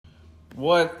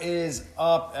What is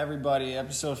up, everybody?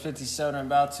 Episode 57. I'm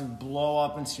about to blow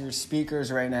up into your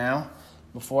speakers right now.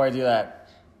 Before I do that,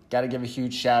 got to give a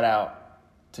huge shout out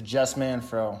to Jess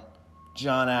Manfro,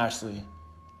 John Ashley,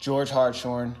 George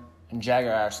Hartshorn, and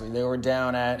Jagger Ashley. They were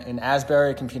down in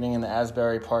Asbury competing in the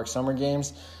Asbury Park Summer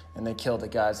Games, and they killed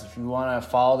it, guys. If you want to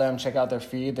follow them, check out their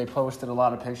feed. They posted a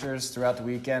lot of pictures throughout the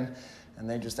weekend, and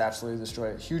they just absolutely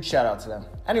destroyed it. Huge shout out to them.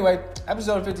 Anyway,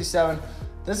 episode 57.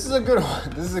 This is a good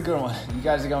one. You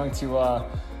guys are going to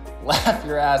laugh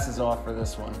your asses off for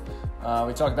this one.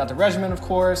 We talk about the regimen, of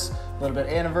course, a little bit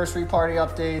anniversary party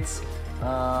updates.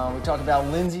 We talk about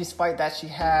Lindsay's fight that she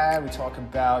had. We talk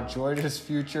about George's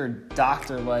future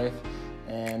doctor life.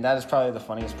 And that is probably the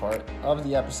funniest part of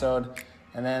the episode.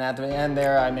 And then at the end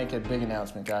there, I make a big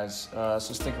announcement, guys. So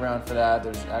stick around for that.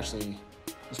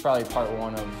 There's probably part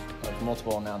one of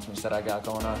multiple announcements that I got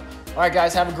going on. All right,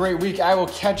 guys, have a great week. I will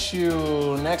catch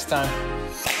you next time.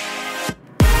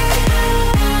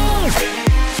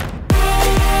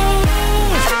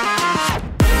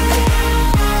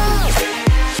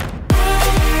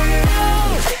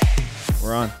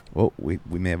 We're on. Well, we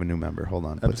may have a new member. Hold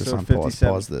on. Put this Episode on pause.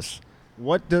 57. Pause this.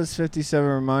 What does 57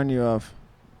 remind you of?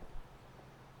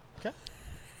 Okay.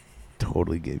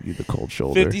 Totally gave you the cold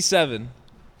shoulder.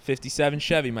 57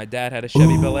 Chevy. My dad had a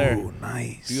Chevy Bel Air. Oh,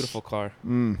 nice. Beautiful car.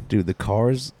 Dude, the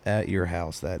cars at your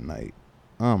house that night.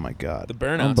 Oh, my God. The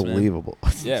burnouts, Unbelievable.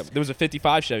 Yeah, there was a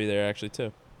 55 Chevy there, actually,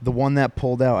 too. The one that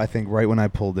pulled out, I think, right when I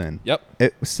pulled in. Yep.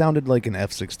 It sounded like an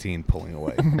F-16 pulling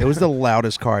away. It was the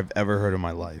loudest car I've ever heard in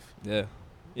my life. Yeah.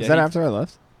 Is that after I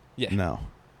left? Yeah. No.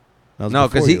 That was No,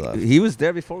 before because you left. he was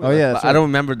there before. We left. Yeah, But that's I right. don't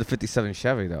remember the 57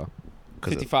 Chevy though.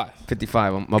 55.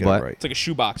 55 on my Get it butt. right. It's like a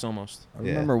shoebox almost. I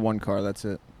Yeah. remember one car, that's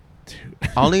it. Dude.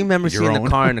 I only remember Your seeing own? the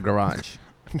car in the garage.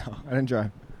 No, I didn't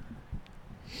drive.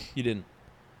 You didn't.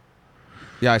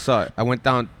 Yeah, I saw it. I went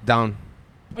down. Oh,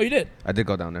 you did? I did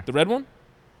go down there. The red one?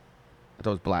 I thought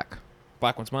it was black.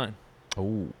 Black one's mine.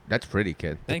 Oh, that's pretty,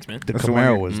 kid. Thanks, man. The That's the one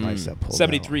Camaro you- was nice that pulled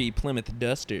 73 Plymouth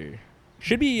Duster.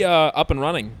 Should be up and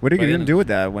running. What are you by the going end to of- do with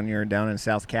that when you're down in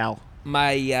South Cal?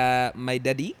 My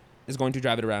daddy is going to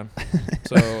drive it around.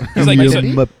 So he's like,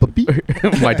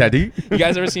 My daddy. you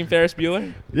guys ever seen Ferris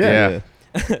Bueller? Yeah.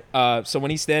 So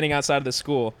when he's standing outside of the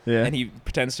school Yeah. and he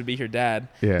pretends to be her dad,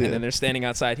 Yeah. and then they're standing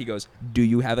outside, he goes, "Do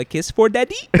you have a kiss for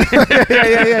daddy?"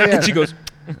 yeah. And she goes,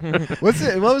 What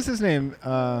was his name?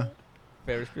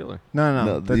 Ferris Bueller.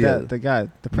 No. The guy,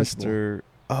 the principal. Mr.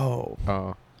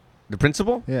 Oh. The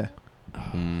principal? Yeah.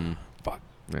 Fuck.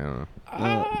 I don't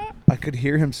know. I could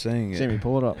hear him saying it. Jamie,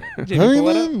 pull it up. Jamie, pull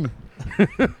it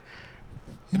up.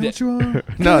 You know what you are? No,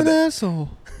 You're an that- asshole.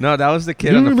 No, that was the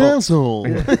kid on the phone. asshole.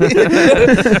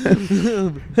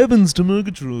 Heavens to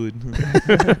Murgatroyd.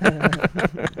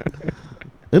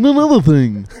 And another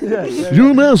thing.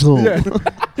 You're an asshole.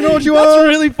 You know what you That's are?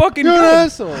 really fucking You're an good.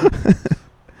 asshole.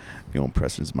 Your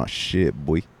impression's my shit,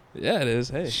 boy. Yeah, it is.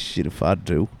 Hey, Shit if I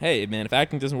do. hey, man. If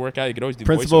acting doesn't work out, you could always do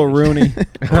Principal voiceovers. Rooney.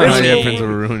 Oh, yeah, Principal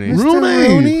Rooney. Mr.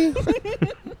 Rooney.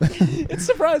 It's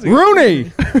surprising.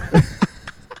 Rooney.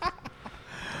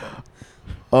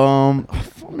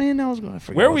 Man, I was going to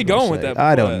forget. Where are what we I was going gonna with say. that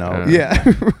I before don't know. that?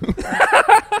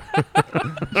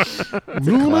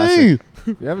 Yeah. Rooney.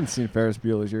 If you haven't seen Ferris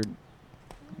Bueller's,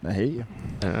 I hate you.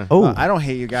 Oh, I don't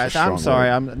hate you guys. That's a I'm strong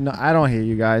sorry. word. I don't hate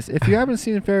you guys. If you haven't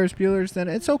seen Ferris Bueller's, then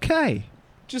it's okay.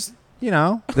 Just You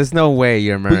know. There's no way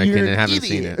you're American you're and an haven't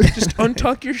seen idiot. it. just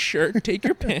untuck your shirt, take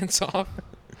your pants off.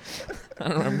 I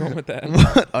don't know where I'm going with that.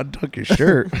 untuck your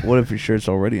shirt. What if your shirt's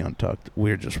already untucked?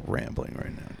 We're just rambling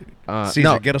right now, dude. Caesar,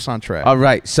 No. get us on track. All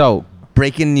right. So,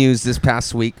 breaking news this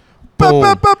past week. Boom.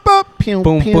 Pew,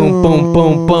 Boom, pew. boom, boom,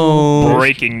 boom, boom.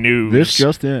 Breaking news. This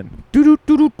just in.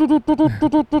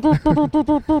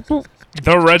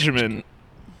 The Regimen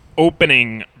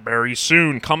opening very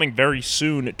soon, coming very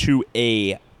soon to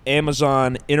a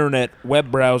Amazon internet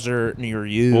web browser near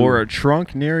you. Or a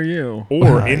trunk near you.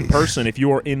 Or in Nice. person if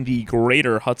you are in the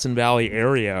greater Hudson Valley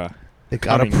area. It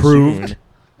got Coming approved. soon.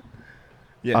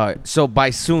 Yeah. All right. So, by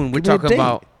soon, we're Give me a talking date.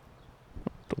 about.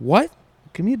 What?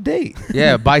 Give me a date.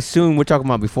 Yeah, by soon, we're talking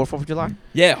about before 4th of July?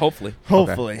 Yeah, hopefully.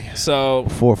 Hopefully. So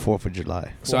Before 4th of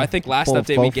July. I think last Fourth,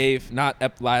 update we fourth. gave, not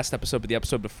last episode, but the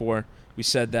episode before, we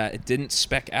said that it didn't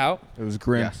spec out. It was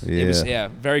grim. Yes. It was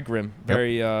very grim,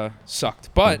 very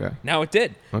sucked. But Okay. now it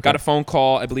did. Okay. Got a phone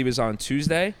call, I believe it was on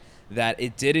Tuesday, that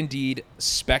it did indeed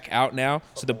spec out now.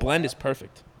 So the blend is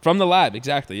perfect. From the lab,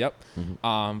 exactly, yep.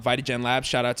 Mm-hmm. Vitagen Labs,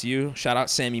 shout out to you. Shout out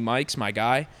Sammy Mikes, my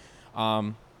guy.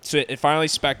 So it finally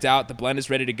specced out. The blend is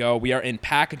ready to go. We are in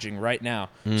packaging right now.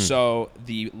 So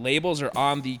the labels are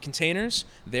on the containers.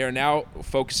 They are now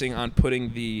focusing on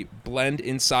putting the blend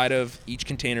inside of each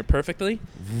container perfectly.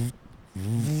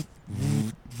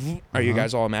 Are you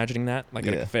guys all imagining that? Like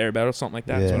at a fair battle, something like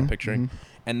that? That's what I'm picturing.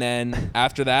 And then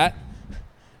after that,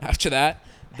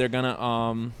 they're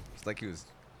gonna It's like he was.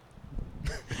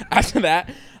 after that,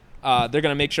 they're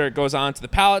going to make sure it goes on to the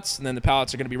pallets, and then the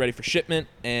pallets are going to be ready for shipment.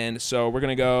 And so we're going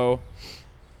to go,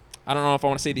 I don't know if I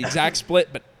want to say the exact split,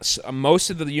 but most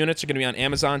of the units are going to be on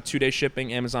Amazon, 2-day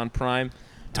shipping, Amazon Prime.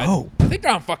 Dope. I think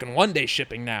they're on fucking 1-day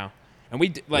shipping now. And we,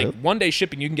 1-day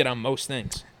shipping you can get on most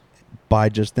things. Buy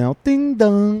just now. Ding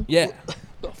dong. Yeah.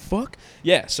 The fuck?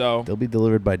 Yeah, so, They'll be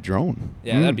delivered by drone.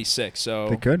 yeah, that'd be sick. So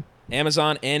They could.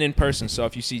 Amazon and in person. So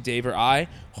if you see Dave or I,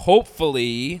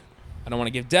 hopefully, I don't want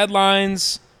to give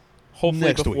deadlines. Hopefully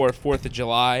Next before week. 4th of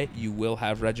July, you will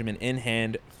have Regimen in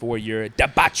hand for your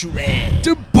debauchery.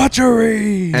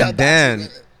 Debauchery. And then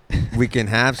we can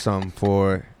have some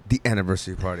for the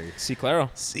anniversary party. See, Claro.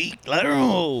 Sí,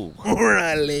 claro.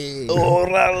 Órale.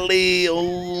 Órale.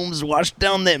 Holmes, wash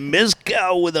down that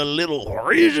mezcal with a little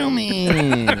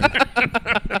regimen.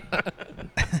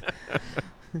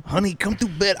 Honey, come to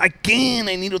bed. I can.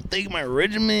 I need to take my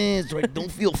regimen so I don't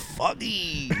feel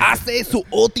foggy. Hace su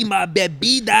última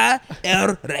bebida,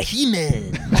 el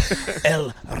régimen.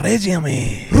 El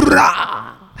regimen.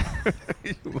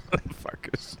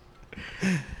 Motherfuckers.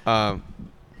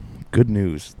 Good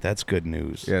news. That's good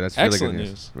news. Yeah, that's really Excellent good news.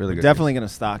 news. Really good. Definitely going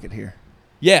to stock it here.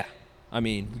 Yeah. I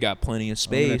mean, we got plenty of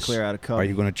I'm going to space. clear out a cup. Are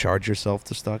you going to charge yourself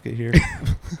to stock it here?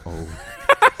 Oh,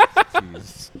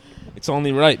 jeez. It's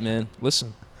only right, man.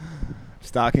 Listen,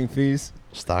 Stocking fees?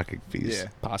 Stocking fees.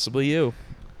 possibly you.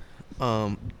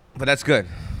 But that's good.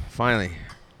 Finally.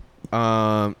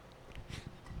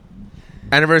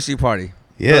 Anniversary party.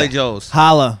 Yeah. Billy Joe's.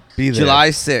 Holla. Be there. July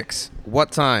 6th.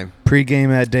 What time?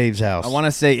 Pre-game at Dave's house. I want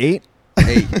to say 8.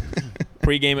 8.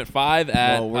 Pre-game at 5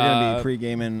 at... Well, we're going to be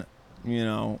pre-gaming, you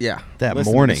know. Yeah. that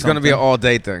listen to morning. It's going to be an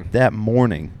all-day thing. That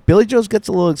morning. Billy Joe's gets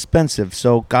a little expensive,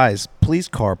 so guys, please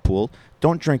carpool.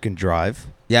 Don't drink and drive.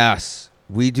 Yes.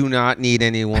 We do not need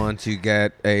anyone to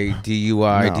get a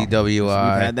DUI, No. We've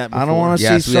DWI. had that before. I don't wanna see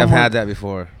Yes, we have someone- had that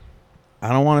before. I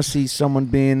don't want to see someone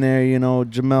being there, you know,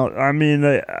 Jamel. I mean,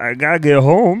 I got to get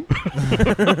home.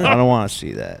 I don't want to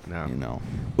see that. No. You know.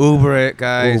 Uber it,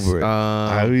 guys. Uber it.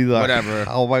 I mean, like, Whatever.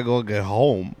 How am I going to get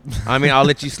home? I mean, I'll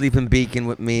let you sleep in Beacon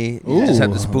with me. You just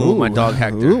have to spoon my dog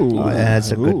Hector. Ooh. Oh, yeah, that's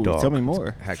a good Ooh, dog. Tell me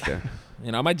more. Hector.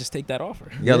 You know, I might just take that offer.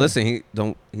 Yeah, listen,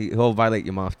 he'll violate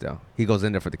your mouth though. He goes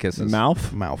in there for the kisses.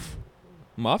 Mouth? Mouth.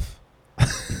 Muff?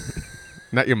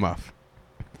 Not your muff.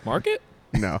 Market?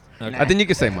 No. Okay. I think you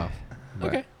can say muff.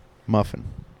 Okay. Muffin.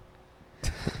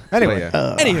 Anyway.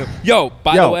 yeah. Anywho,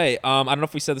 by Yo. the way, I don't know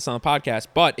if we said this on the podcast,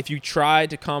 but if you try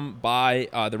to come by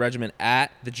the regiment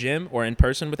at the gym or in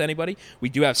person with anybody, we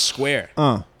do have Square.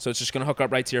 So it's just going to hook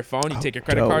up right to your phone. You take your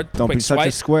credit dope. card, Don't quick be such swipe.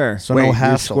 a square. So Wait, no you're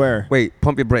hassle. Square. Wait,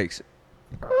 pump your brakes.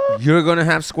 You're gonna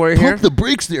have Square here? Pump the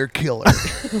brakes there, killer.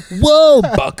 Whoa,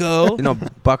 bucko. You know,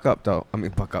 buck up though. I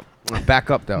mean, buck up. Back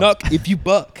up though. Nuck if you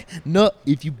buck. Nuck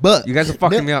if you buck. You guys are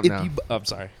fucking me up If now. you I'm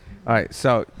sorry. All right,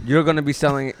 so you're gonna be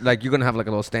selling like you're gonna have like a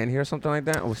little stand here or something like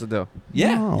that. Or what's the deal?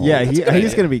 Yeah. No. Yeah, that's a good he's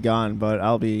idea. going to be gone, but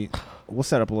we'll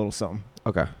set up a little something.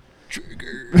 Okay.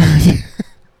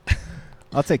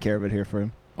 I'll take care of it here for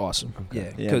him. Awesome.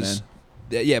 Yeah, Yeah, because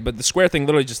but the Square thing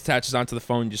literally just attaches onto the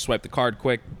phone. You just swipe the card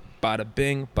quick. Bada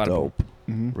bing, bada boom. Dope.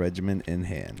 Mhm. Regimen in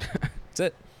hand. That's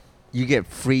it. You get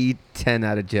free 10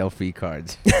 out of jail free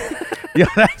cards. Yeah,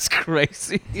 that's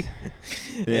crazy.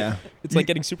 Yeah. It's like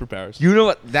getting superpowers. You know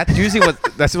what?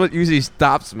 That's what usually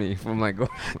stops me from like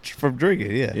From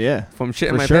drinking, yeah. Yeah. from shitting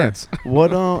For my sure. pants.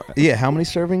 What, yeah, how many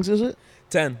servings is it?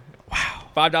 10. Wow.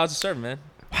 $5 a serving, man.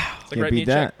 Wow. It's like Can't writing me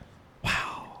beat a check. that.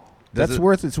 Does That's it-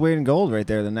 worth its weight in gold right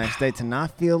there the next day to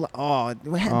not feel, bad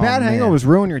man. hangovers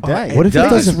ruin your day. What if it Just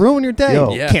doesn't- ruin your day?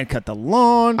 Yo. Yeah. Can't cut the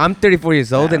lawn. I'm 34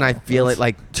 years old and I feel it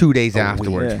like 2 days Oh,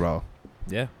 afterwards, yeah. bro.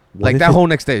 Yeah. What Like if that it- whole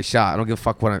next day is shot. I don't give a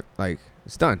fuck what I like.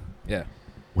 It's done. Yeah.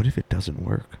 What if it doesn't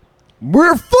work?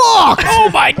 We're fucked. Oh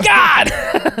my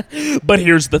God! But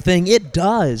here's the thing: it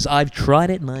does. I've tried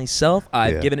it myself.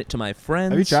 I've Yeah. given it to my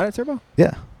friends. Have you tried it, Turbo?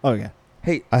 Yeah. Oh, yeah.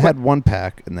 Hey, I had one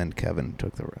pack, and then Kevin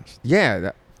took the rest.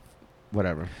 yeah,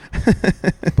 whatever.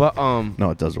 But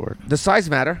No, it does work. the size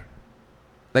matter.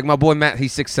 Like my boy Matt,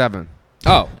 he's 6'7".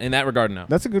 Oh, in that regard, no.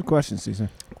 That's a good question, Caesar.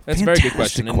 That's a very good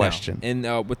Fantastic question. And no. question.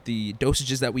 And with the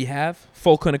dosages that we have,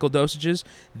 full clinical dosages,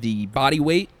 the body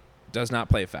weight does not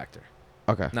play a factor.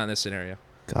 Okay. Not in this scenario.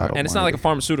 God And it's not like a almighty.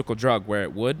 pharmaceutical drug where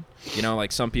it would. You know,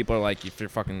 like some people are like, if you're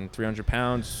fucking 300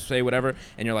 pounds, say whatever,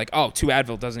 and you're like, oh, 2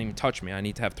 Advil doesn't even touch me. I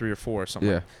need to have 3 or 4 or something.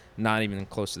 Yeah. Like, not even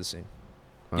close to the same.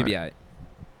 All You'd right. be all right.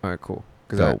 All right, cool.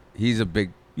 Because Dope. he's a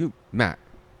big Matt.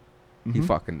 He Mhm.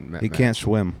 fucking Matt. He can't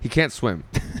swim. He can't swim.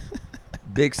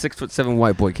 Big 6'7"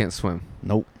 white boy can't swim.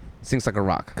 Nope. Sinks like a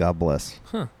rock. God bless.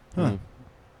 Huh. Huh.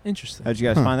 Interesting. How'd you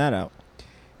guys Huh. find that out?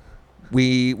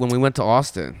 When we went to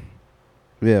Austin.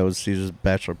 Yeah, it was Caesar's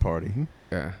bachelor party.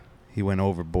 Yeah. He went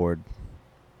overboard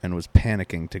and was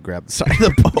panicking to grab the side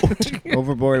of the boat.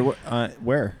 Overboard?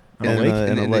 Where? On a in lake? a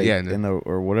In the- lake, yeah, in the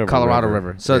or whatever. Colorado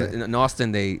River. So Yeah. in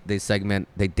Austin, they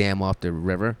dam off the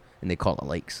river and they call it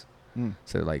lakes. Mm.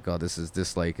 So they're like, oh, this is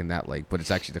this lake and that lake, but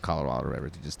it's actually the Colorado River.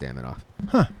 They just dam it off.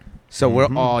 Huh. So Mhm.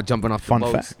 we're all jumping off the Fun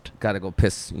boats. fact. Gotta go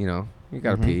piss. You know, you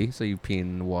gotta Mhm. pee. So you pee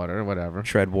in the water or whatever.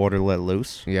 Tread water, let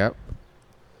loose. Yep.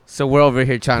 So we're over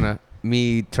here trying to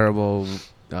me, Turbo,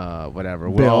 whatever.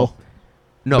 We're Bill. all-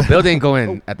 no, Bill didn't go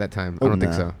in at that time. I Oh, don't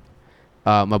think nah.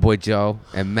 so. My boy Joe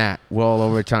and Matt, we're all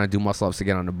over trying to do muscle ups to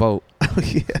get on the boat.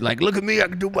 Yeah. Like, look at me, I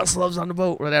can do muscle ups on the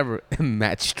boat, whatever. And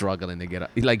Matt's struggling to get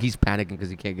up. Like he's panicking because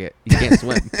he can't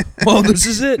swim. Well, this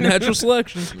is it. Natural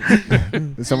selection.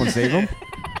 Did someone save him?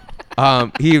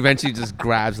 He eventually just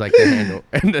grabs like the handle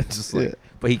and then just like, Yeah.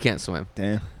 but he can't swim.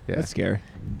 Damn. Yeah. That's scary.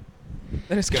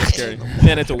 That is kind of scary.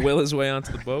 Man had to will his way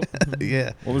onto the boat.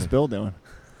 Yeah. What was Bill doing?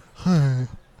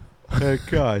 Oh,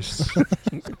 gosh.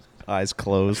 Eyes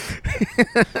closed.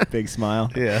 Big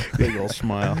smile. Yeah. Big old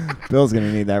smile. Bill's going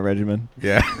to need that regimen.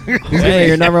 Yeah. Hey,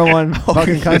 your number one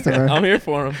fucking customer. I'm here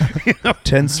for him.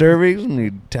 10 servings? We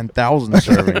need 10,000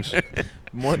 servings.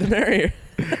 More the merrier.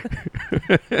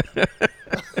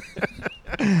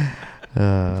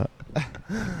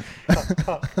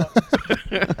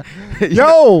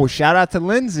 Yo, shout out to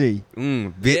Lindsay. Yeah.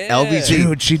 LVG.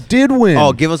 Dude, she did win.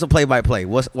 Oh, give us a play-by-play.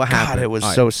 What happened? God, it was All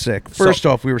right. so sick. First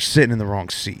off, we were sitting in the wrong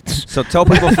seats. So tell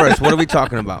people first. What are we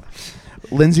talking about?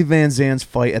 Lindsey Van Zandt's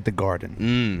fight at the Garden.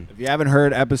 Mm. If you haven't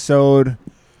heard episode,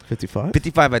 55?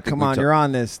 55. I think. come on, you're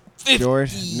on this,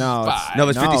 George. No, it's, No,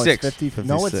 it's 56. 50,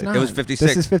 no, it's 56. not. It was 56.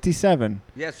 This is 57.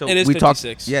 Yeah. So It is we talked.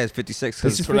 56. Yeah, it's 56.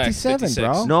 This is Correct, 57, 56.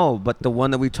 bro. No, but the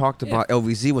one that we talked about,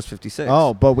 LVZ, was 56.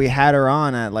 Oh, but we had her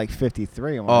on at like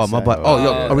 53. I wanna Oh, my say. butt. Oh,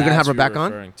 yo, are we gonna have her that's back who you're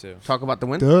on? referring to. Talk about the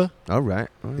win. Duh. All right.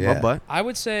 Yeah. My butt. I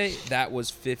would say that was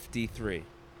 53.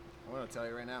 I'm going to tell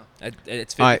you right now.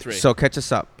 It's All right. 53. So catch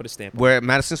us up. Put a stamp on We're at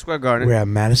Madison Square Garden. We're at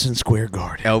Madison Square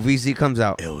Garden. LVZ comes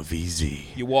out. LVZ.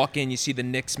 it. You walk in, you see the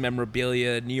Knicks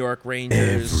memorabilia, New York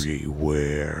Rangers.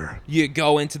 Everywhere. You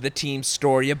go into the team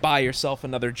store, you buy yourself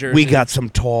another jersey. We got some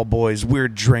tall boys. We're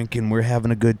drinking. We're having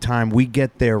a good time. We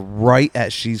get there right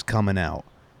as she's coming out.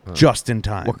 Just in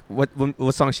time.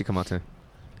 What song she come out to?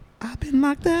 I've been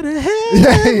locked out of hell.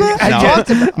 I talked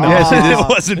about. It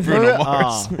wasn't Bruno Oh.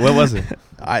 Mars. What was it?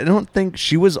 I don't think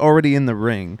she was already in the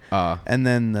ring. Uh, And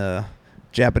then the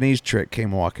Japanese trick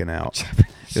came walking out.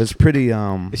 It was pretty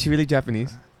is she really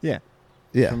Japanese? Yeah,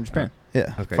 yeah. from Japan.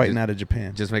 Yeah. Okay, Fighting just- out of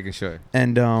Japan. Just making sure.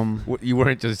 And You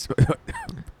weren't just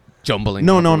jumbling.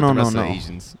 No, up no, with no, the no, rest of the no.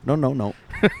 Asians.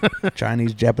 no.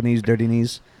 Chinese, Japanese, dirty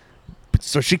knees.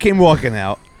 So she came walking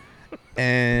out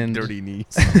and knees.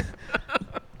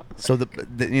 so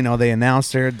they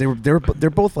announced her. They're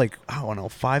both like, I don't know,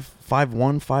 5'1",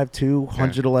 5'2",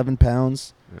 111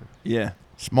 pounds. Yeah,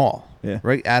 Small. Yeah.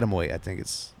 Right? Atom weight, I think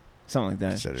it's. something like that.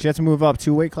 Considered. She had to move up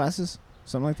 2 weight classes,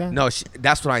 something like that. No,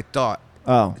 that's what I thought.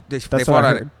 Oh, They That's fought what I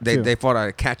out. heard, They too. fought out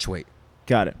a catch weight.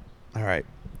 got it. All right.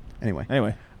 Anyway.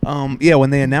 Anyway, Yeah, when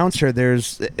they announced her,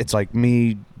 it's like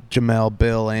me, Jamel,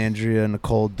 Bill, Andrea,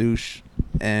 Nicole, Douche,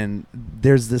 and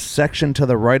there's this section to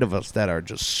the right of us that are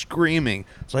just screaming.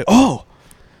 It's like, oh,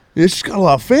 it's got a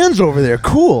lot of fans over there.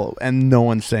 Cool. And no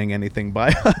one's saying anything by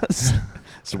us.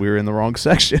 So we were in the wrong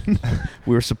section.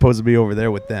 We were supposed to be over there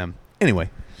with them.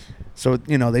 Anyway, so,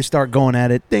 they start going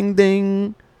at it. Ding,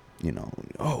 ding.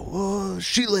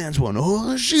 She lands one.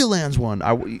 Oh, she lands one.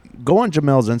 Go on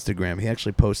Jamel's Instagram. He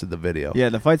actually posted the video. yeah,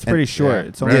 the fight's pretty short. yeah,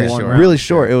 It's only really one short. round. Really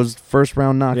short. It was first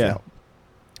round knockout.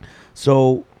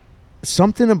 So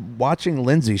something of watching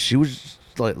Lindsay, she was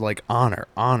like on her.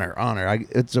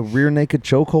 It's a rear naked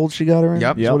chokehold she got her in.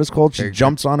 Yep. That's what it's called. She There you go.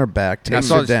 jumps on her back, And I takes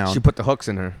saw her down. she put the hooks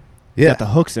in her. Yeah. Got the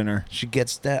hooks in her. She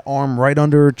gets that arm right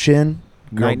under her chin.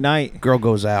 Night, night. Girl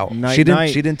goes out. Night, She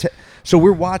night. didn't. So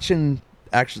we're watching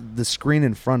actually the screen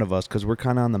in front of us because we're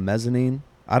kind of on the mezzanine.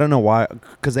 I don't know why,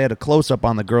 because they had a close up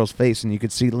on the girl's face and you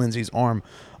could see Lindsay's arm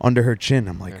under her chin.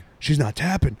 I'm like, Yeah. she's not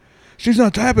tapping. She's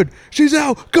not tapping. She's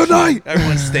out. Good night.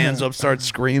 Everyone stands up, starts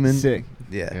screaming. Sick.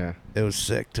 Yeah. Yeah. It was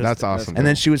sick. Just- That's awesome. And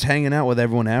then she was hanging out with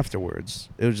everyone afterwards.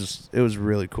 It was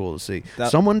really cool to see.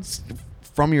 That- Someone's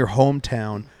from your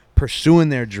hometown pursuing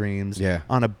their dreams Yeah.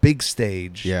 on a big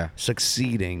stage, Yeah.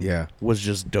 succeeding, Yeah. was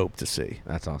just dope to see.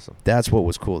 That's awesome. That's what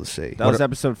was cool to see. That was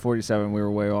episode 47. We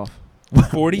were way off.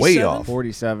 47? Way off.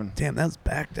 47. Damn, that was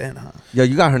back then, huh? Yo,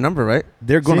 you got her number, right?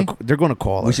 They're gonna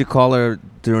call her. We should call her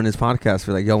during this podcast.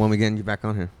 Be like, yo, when we getting you back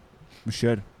on here? We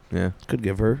should. Yeah. Could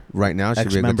give her Right now should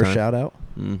be a good ex-member time. shout out.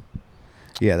 Mm.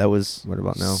 Yeah, that was. What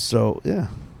about now? So yeah,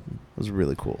 it was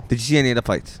really cool. Did you see any of the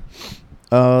fights?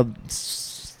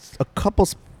 A couple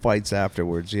fights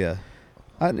afterwards. Yeah,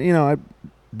 I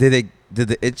Did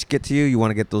the itch get to you? You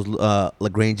want to get those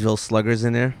LaGrangeville sluggers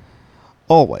in there?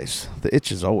 always the itch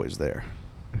is always there.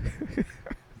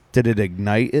 Did it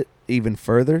ignite it even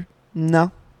further?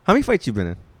 No. How many fights you been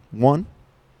in? One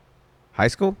High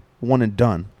school? and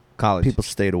done. College? People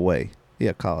stayed away.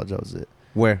 Yeah, college. That was it.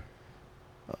 Where?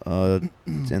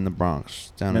 In the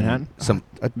Bronx, down Manhattan? Some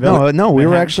no, we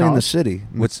were Manhattan actually in the College? city.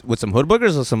 with some hood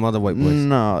boogers or some other white boys?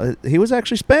 No, he was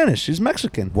actually Spanish. He's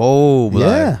Mexican. Whoa, blood.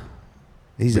 Yeah,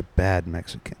 he's a bad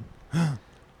Mexican.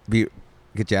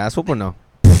 Get your ass whooped or no?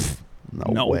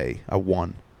 No way. I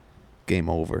won. Game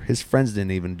over. His friends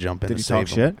didn't even jump in Did to he save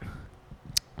talk him.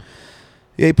 shit?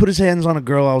 Yeah, he put his hands on a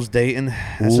girl I was dating.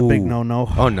 That's a big Ooh. no-no.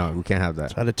 Oh no, we can't have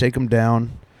that. So I had to take him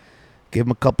down, give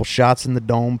him a couple shots in the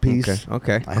dome piece.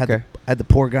 Okay. I had the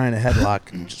poor guy in a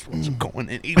headlock. And he just wasn't going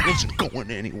in. He wasn't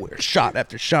going anywhere. Shot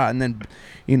after shot, and then,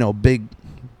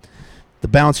 the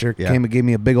bouncer Yeah. came and gave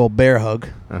me a big old bear hug.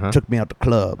 Uh-huh. Took me out the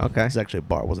club. Okay. It's actually a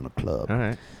bar. It wasn't a club. All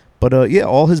right. But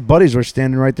all his buddies were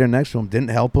standing right there next to him. Didn't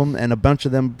help him, and a bunch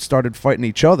of them started fighting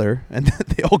each other, and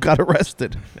they all got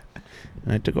arrested.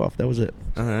 And I took off. That was it.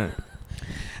 All right.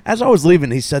 As I was leaving,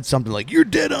 he said something like, "You're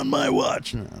dead on my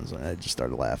watch." And I just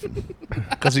started laughing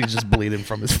because he's just bleeding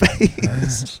from his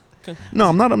face. No,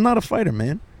 I'm not a fighter,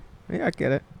 man. Yeah, I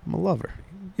get it. I'm a lover.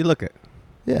 You look it.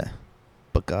 Yeah.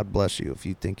 But God bless you if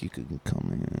you think you could come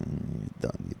in.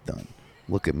 You're done. You're done.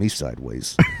 Look at me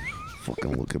sideways.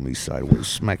 Fucking look at me sideways.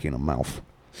 Smack you in the mouth.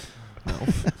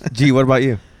 Gee, what about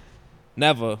you?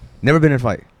 Never. Never been in a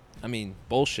fight. I mean,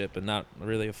 bullshit, but not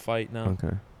really a fight, no.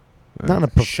 Okay. Not a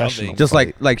professional. Shoving. Just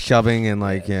fight. like shoving and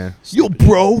like yeah. Yo,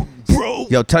 bro.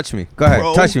 Yo, touch me. Go ahead,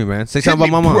 Bro. touch me, man. Say Hit something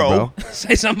about me, my mom, bro. bro.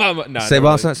 Say something about... No, Say never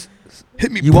about really. something.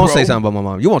 Hit me, You won't say bro. something about my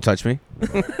mom. You won't touch me.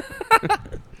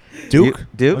 Duke? I'm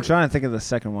Duke? trying to think of the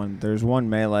second one. There's one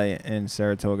melee in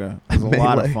Saratoga. It was a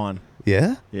lot of Melee? fun.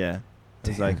 Yeah? Yeah.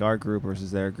 It's like our group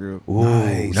versus their group.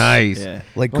 Nice. Nice. Yeah.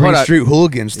 Like Well, Green hold on. Street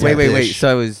Hooligans. Wait, type wait, wait. ish.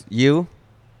 So it was you,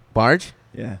 Barge,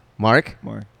 Yeah. Mark,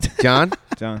 More. John.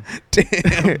 John.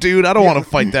 Damn, dude, I don't want to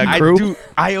fight that I crew. do.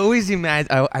 I always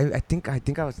imagine. I think I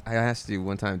asked you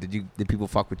one time. Did people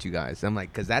fuck with you guys? I'm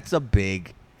like, cause that's a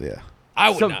big. Yeah.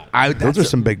 I would not. Those That's are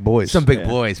some big boys. some big Yeah.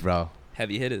 boys, bro.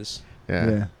 Heavy hitters. Yeah.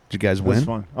 Did you guys It was win?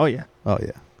 fun. Oh, yeah. Oh,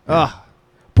 yeah. Oh,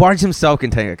 Barge himself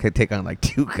can take on like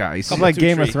two guys. I'm like Two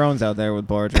Game of tree. Thrones out there with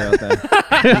Barger out there.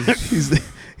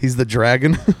 He's the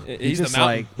dragon. He's just the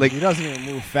mountain. like he doesn't even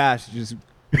move fast. He just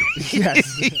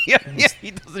yes. yeah,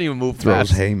 he doesn't even move Throws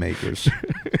fast. haymakers.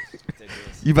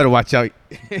 You better watch out.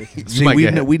 See, might we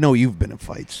get know, hit. we know you've been in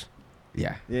fights.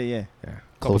 Yeah. Yeah.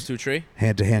 Close to a tree.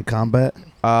 Hand-to-hand combat.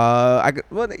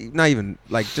 Not even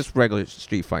like just regular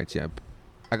street fights. Yeah.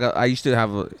 I used to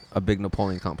have a big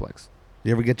Napoleon complex.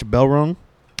 You ever get your bell rung?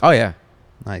 Oh yeah.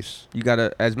 Nice. You got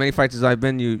as many fights as I've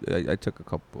been. I took a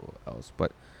couple else,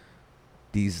 but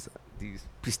these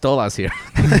pistolas here.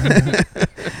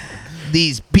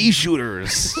 These pea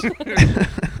shooters.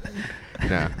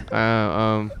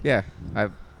 Nah. Yeah. I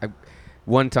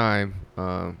one time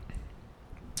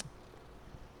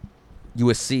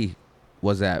USC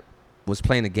was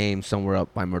playing a game somewhere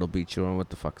up by Myrtle Beach. I don't know what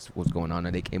the fuck was going on,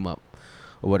 and they came up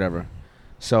or whatever.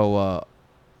 So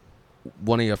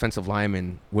one of the offensive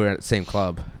linemen, we're at the same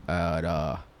club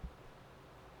at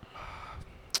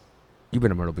you've been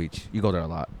to Myrtle Beach. You go there a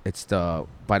lot. It's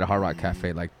by the Hard Rock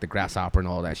Cafe, like the Grasshopper and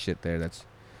all that shit there. That's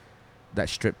that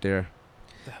strip there.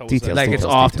 The hell was Details. that? Like it's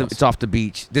details, off details. it's off the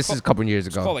beach. This is a couple years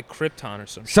It's ago. called like Krypton or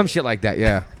some Some shit like that,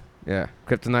 yeah. Yeah.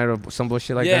 Kryptonite or some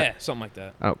bullshit like yeah, that. something like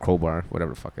that. I don't crowbar,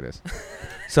 whatever the fuck it is.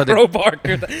 So the Crowbar.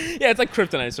 Yeah, it's like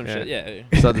Kryptonite or some Yeah. shit.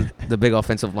 Yeah. so the big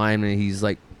offensive lineman, he's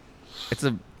like, it's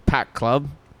a packed club,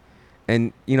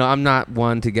 and I'm not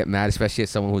one to get mad, especially at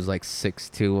someone who's like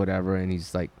 6'2", whatever, and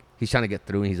he's trying to get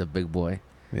through, and he's a big boy,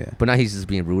 Yeah. but now he's just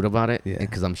being rude about it, Yeah.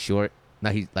 because I'm short. Now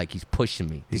he's pushing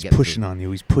me. He's to get pushing through. on you.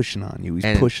 He's pushing on you. He's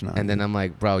and, pushing on you. And then I'm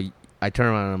like, bro, I turn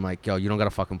around and I'm like, yo, you don't gotta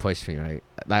fucking push me, right?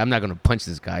 Like I'm not gonna punch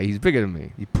this guy. He's bigger than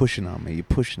me. You're pushing on me. You're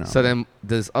pushing on So me. then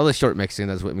this other short Mexican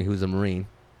that's with me, who's a Marine,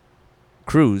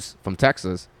 Cruz from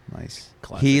Texas. Nice.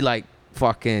 He like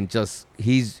fucking just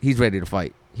he's ready to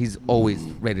fight. He's always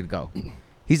ready to go.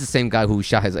 He's the same guy who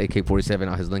shot his AK-47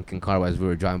 out his Lincoln car as we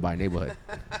were driving by a neighborhood.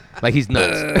 Like, he's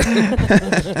nuts.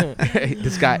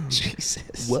 This guy.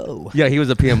 Jesus. Whoa. Yeah, he was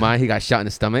a PMI. He got shot in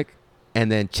the stomach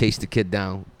and then chased the kid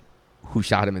down who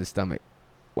shot him in the stomach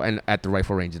and at the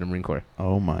rifle range in the Marine Corps.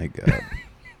 Oh my God.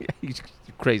 He's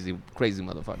crazy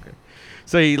motherfucker.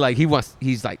 So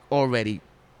he's like already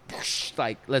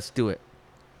like, let's do it.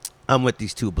 I'm with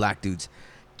these two black dudes,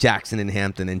 Jackson and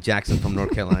Hampton, and Jackson from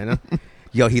North Carolina.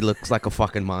 Yo, he looks like a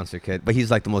fucking monster kid, but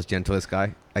he's like the most gentlest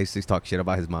guy. I used to talk shit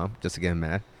about his mom just to get him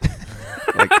mad.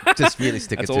 Like, just really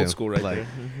stick That's it to old him. school right like, there.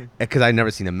 Because I never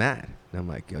seen him mad. And I'm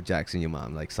like, yo, Jackson, your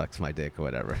mom like sucks my dick or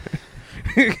whatever.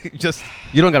 Just,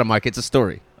 you don't gotta mark it. It's a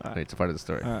story. Right, it's a part of the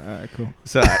story. All right, cool.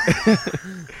 So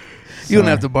You don't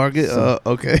have to bark it.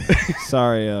 Okay.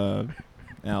 Sorry,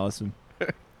 Allison.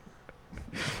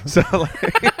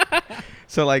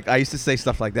 So like I used to say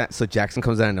stuff like that. So Jackson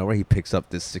comes out of nowhere. He picks up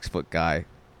this 6-foot guy,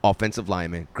 offensive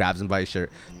lineman, grabs him by his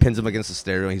shirt, pins him against the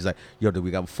stereo, and he's like, "Yo, dude,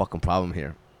 we got a fucking problem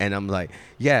here." And I'm like,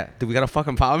 "Yeah, dude, we got a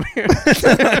fucking problem here."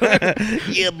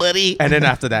 Yeah, buddy. And then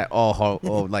after that,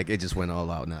 like it just went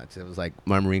all out nuts. It was like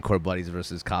my Marine Corps buddies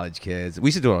versus college kids. We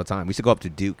used to do it all the time. We used to go up to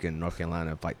Duke in North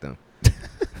Carolina and fight them.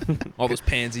 All those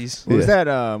pansies. What was that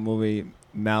movie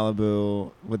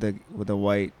Malibu with the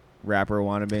white rapper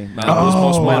wannabe? Malibu's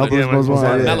Most Wanted. Malibu's Most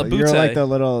Wanted. Yeah, Malibu you're Tay. like the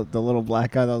little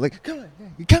black guy that was like, come on,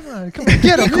 get him, come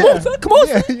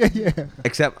on, yeah.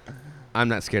 Except I'm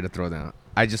not scared to throw down.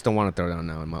 I just don't want to throw down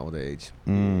now in my old age.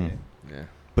 Mm. Yeah.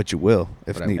 But you will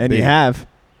if But I- need And be. you have.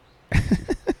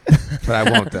 But I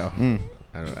won't though. Mm.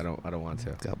 I don't want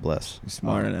to. God bless. You're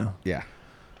smarter now. Yeah.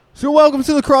 So welcome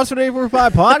to the CrossFit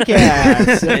 845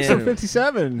 podcast, Man. episode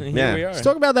 57. Here Yeah. we are. Let's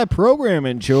talk about that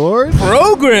programming, George.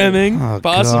 Programming. Oh,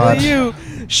 Possibly God. you.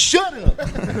 Shut up.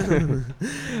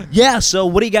 Yeah, so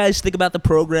what do you guys think about the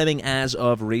programming as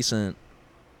of recent?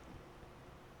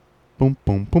 Boom,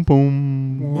 boom, boom,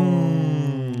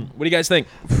 boom. What do you guys think?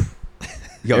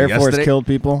 Yo, Air Force yesterday- killed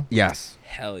people. Yes.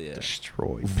 Hell yeah.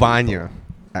 Destroyed. Vanya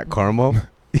at Carmel.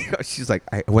 She's like,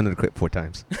 I wanted to quit 4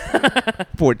 times.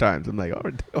 4 times. I'm like, oh,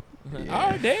 damn.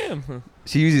 Oh, damn.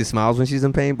 She usually smiles when she's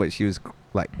in pain, but she was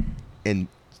like, in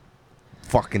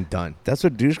fucking done. That's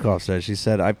what Dushkov said. She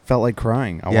said, I felt like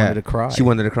crying. I wanted to cry. She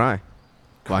wanted to cry.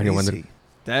 Vanya wanted. Crazy.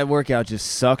 That workout just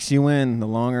sucks you in the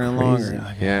longer and Crazy. longer.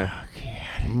 Like, Yeah.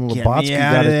 Lobotsky me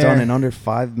got outta it done there. in under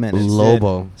 5 minutes.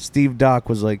 Lobo. Steve Doc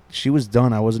was like, she was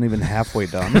done. I wasn't even halfway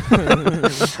done.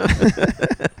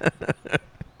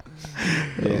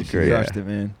 Yeah, she great. crushed it,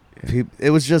 man.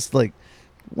 It was just like,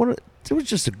 it was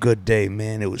just a good day,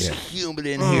 man. It was Yeah. humid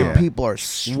in here. Yeah. People are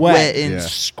sweating, Yeah.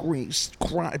 screaming,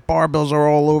 barbells are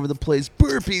all over the place.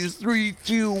 Burpees, 3,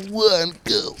 2, 1,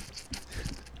 go.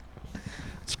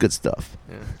 It's good stuff.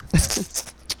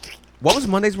 What was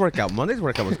Monday's workout? Monday's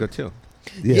workout was good too.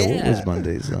 Yeah, what Yeah. was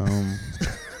Mondays?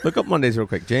 Look up Mondays real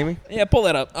quick, Jamie. Yeah, pull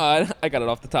that up. I got it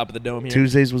off the top of the dome here.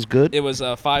 Tuesdays was good. It was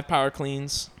 5 power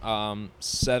cleans,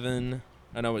 7.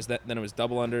 I know it was that. Then it was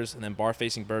double unders, and then bar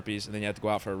facing burpees, and then you had to go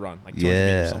out for a run, like 200 meters,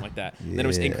 Yeah. something like that. And then it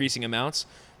was Yeah. increasing amounts.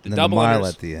 The and then double the mile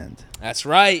unders. at the end. That's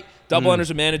right. Double unders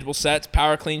with manageable sets.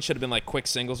 Power clean should have been like quick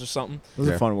singles or something. It was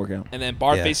Yeah. a fun workout. And then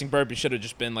bar Yeah. facing burpees should have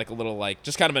just been like a little like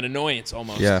just kind of an annoyance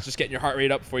almost. Yeah. Just getting your heart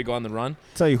rate up before you go on the run.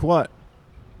 Tell you what.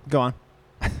 Go on.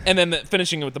 And then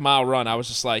finishing with the mile run, I was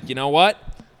just like, you know what?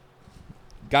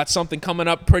 Got something coming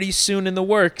up pretty soon in the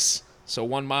works. So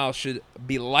 1 mile should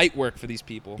be light work for these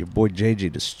people. Your boy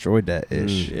JJ destroyed that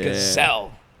ish. Yeah.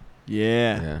 Gazelle.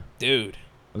 Yeah. Yeah. Dude.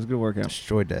 It was a good workout.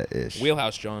 Destroyed that ish.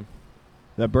 Wheelhouse, John.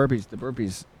 The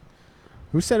burpees.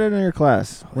 Who said it in your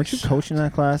class? Weren't you coaching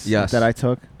that class Yes. that I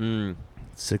took?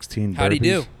 16 burpees. How'd he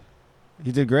do?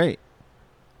 You did great.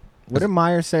 What did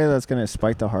Meyer say that's going to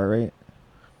spike the heart rate?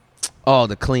 Oh,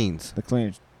 the cleans. The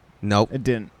clean. Nope. It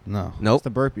didn't. No. It's Nope.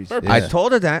 the burpees. Burpees. Yeah. I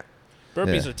told her that.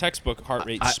 Burpees Yeah. are textbook heart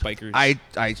rate spikers.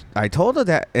 I told her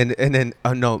that, and then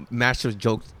no, Master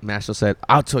joked. Master said,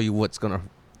 "I'll tell you what's gonna."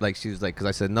 Like she was like, because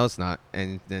I said no, it's not,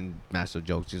 and then Master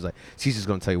joked. She was like, she's just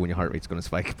gonna tell you when your heart rate's gonna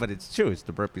spike, but it's true. It's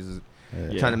the burpees. Is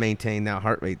Yeah. trying to maintain that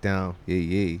heart rate down.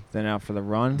 Yeah. Then out for the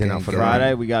run. Then out for the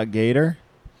Friday, run. we got Gator.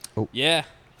 Yeah.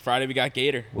 Friday we got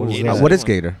Gator. What was Gator's that? What the is one.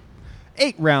 Gator?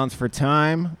 8 rounds for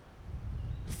time.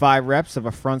 5 reps of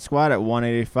a front squat at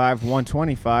 185,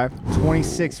 125.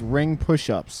 26 ring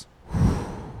push-ups.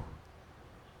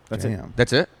 That's it. Damn.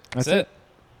 That's it. That's it.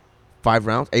 5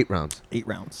 rounds, 8 rounds, 8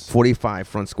 rounds. 45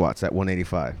 front squats at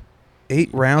 185. 8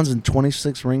 rounds and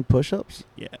 26 ring push-ups?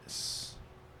 Yes.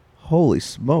 Holy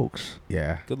smokes.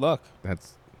 Yeah, Good luck.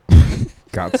 that's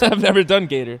God. I've never done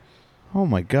Gator. Oh,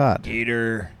 my God.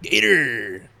 Gator.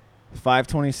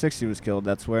 526 he was killed.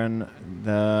 That's when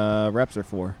the reps are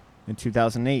for. In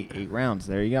 2008, 8 rounds.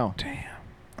 There you go. Damn.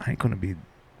 I ain't gonna be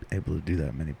able to do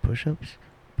that many push-ups,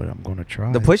 but I'm gonna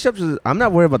try. The push-ups I'm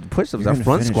not worried about the push-ups. You're That gonna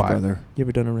front finish, squat. brother. You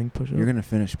ever done a ring push-up? You're gonna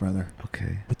finish, brother.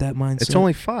 Okay. With that mindset. It's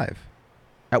only 5.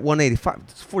 At 185.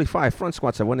 It's 45 front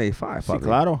squats at 185. Sí, probably.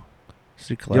 claro.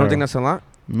 Sí, You don't think that's a lot?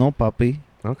 No, papi.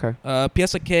 Okay.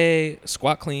 PSK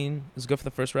squat clean is good for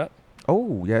the first rep.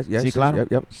 Oh, yes. Sí, claro.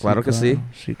 Yep. Claro que sí.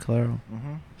 Sí, claro.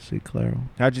 Mm-hmm. Sí, claro.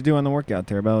 How'd you do on the workout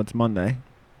there, Bell? It's Monday.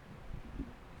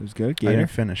 It was good. I Gator. didn't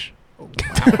finish.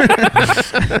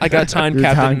 I got time You're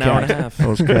capped at time an hour and a capped. half. I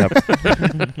was capped.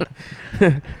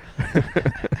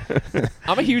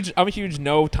 I'm a huge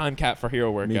no time cap for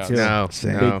hero workouts. Me too. No.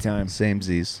 Same. no. Big time. Same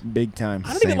Z's. Big time.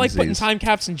 I don't even like putting Samesies. time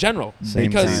caps in general Same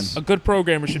because Z's. a good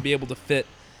programmer should be able to fit.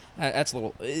 That's a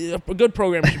little. A good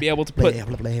programmer should be able to put.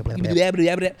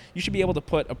 You should be able to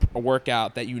put a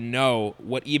workout that you know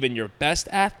what even your best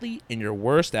athlete and your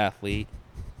worst athlete,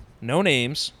 no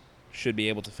names, should be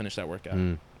able to finish that workout.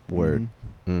 Mm. Word.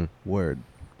 Mm. Word.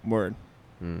 Word.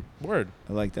 Mm. Word.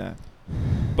 I like that.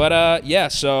 But yeah,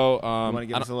 so You want to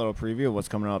give I us a little preview of what's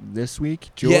coming up this week,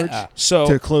 don't- George? Yeah, so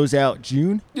To close out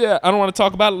June? yeah, I don't want to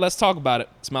talk about it. Let's talk about it.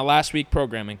 It's my last week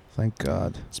programming. Thank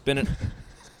God. It's been an,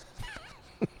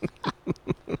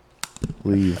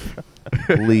 Leave.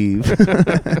 Leave.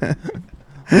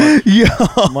 Yo.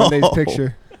 Monday's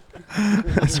picture.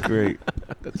 That's great.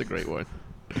 That's a great one.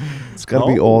 It's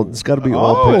gotta be all. It's gotta be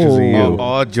all Oh. pictures of you.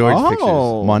 All George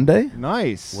Oh. Monday.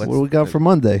 Nice. What do we got for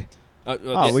Monday?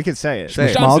 Oh, we could say it.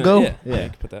 Say it. Johnson, Schmalgo? Yeah, Yeah. you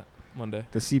can put that Monday.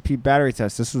 The CP battery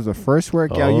test. This was the first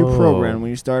workout you Oh. programmed when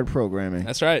you started programming.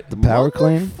 That's right. The power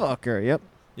clean. Fucker. Yep.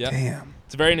 Yeah, Damn.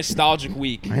 it's a very nostalgic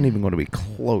week. I ain't even going to be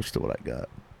close to what I got.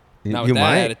 Not You with that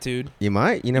might. attitude. You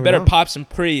might. You You never better know. pop some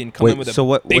pre and come in with a so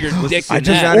what? bigger what's- dick I than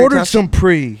just that. ordered some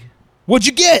pre. What'd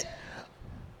you get?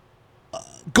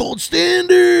 Gold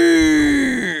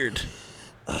standard.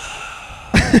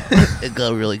 It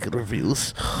got really good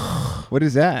reviews. What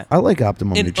is that? I like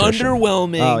Optimum An Nutrition.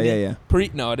 underwhelming. Oh, yeah.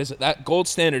 No, it is that gold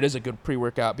standard is a good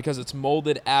pre-workout because it's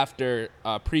molded after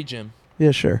pre-gym.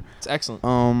 Yeah, sure. It's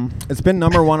excellent. It's been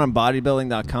number 1 on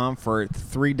bodybuilding.com for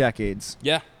 3 decades.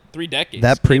 Yeah, 3 decades.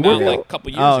 That Came out, pre-workout? like a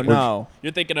couple years Oh, ago. no.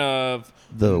 You're thinking of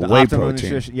The The whey Optimum protein.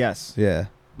 Nutrition. Yes. Yeah.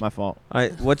 My fault. All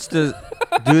right. What's the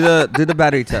do the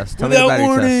battery test? Tell me the without battery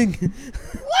warning.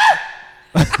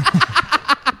 test.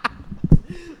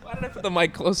 Why did I put the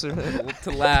mic closer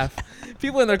to laugh?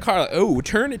 People in their car are like, oh,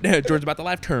 turn it down. George's about to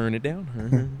laugh. Turn it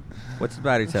down. What's the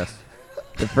battery test?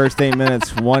 The first 8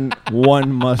 minutes, one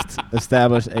must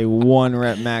establish a 1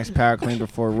 rep max power clean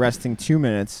before resting 2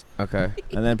 minutes, Okay.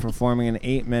 and then performing an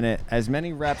 8 minute, as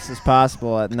many reps as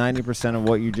possible at 90% of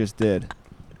what you just did.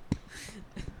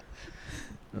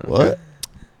 What?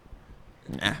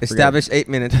 Establish 8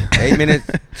 minutes. 8 minutes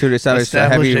to establish a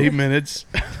heavy. minutes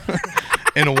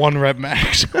in a 1 rep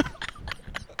max.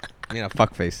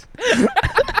 Fuck face.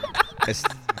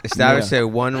 Establish a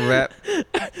 1 rep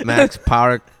max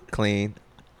power clean.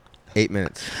 8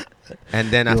 minutes,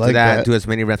 and then You after like that, that? do as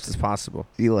many reps as possible.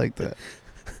 You like that?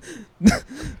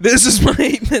 This is my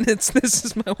 8 minutes. This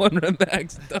is my 1 rep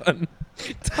max. Done.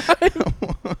 Time.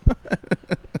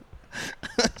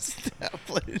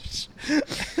 Establish.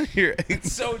 Your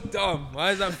It's so dumb.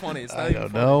 Why is that funny? It's not I even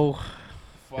don't funny. know.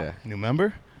 Fuck. Yeah. New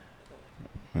member?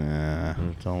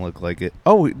 Don't look like it.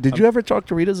 Oh, did you ever talk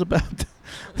to Rita's about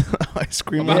the ice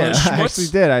cream? About Yeah, the I schmutz? actually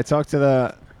did. I talked to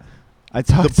the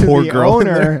poor girl in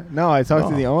there? owner. No, I talked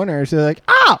to Oh. the owner. She's like,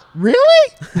 "Oh, really?"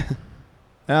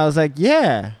 And I was like,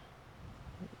 "Yeah."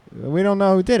 We don't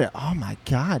know who did it. Oh my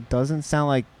God! Doesn't sound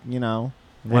like One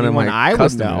anyone of my I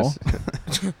customers.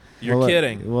 would know. You're Well,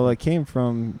 kidding. Well, it came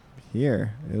from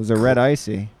here. It was a red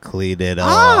icy. Cleaned it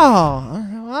Oh,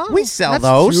 well, We sell that's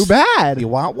those. Too bad. You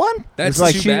want one? That's it's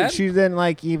like too she bad. she didn't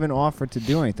like even offer to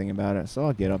do anything about it. So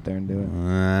I'll get up there and do it.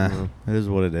 It is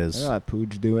what it is. I'll let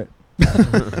Pooj do it.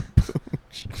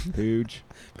 Pooj.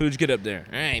 Pooch, get up there.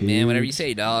 All right, man. Whatever you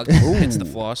say, dog. Hits the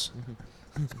floss.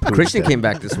 Christian came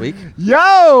back this week.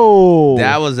 Yo,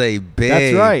 That was a big.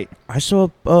 that's right. I saw,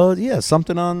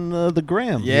 something on the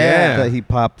gram. Yeah. that he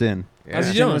popped in. Yeah. How's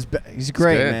he Jim doing? was he's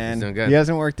great, good. man. He's doing good. He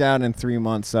hasn't worked out in 3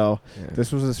 months, so Yeah.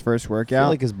 this was his first I feel workout.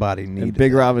 like his body needed And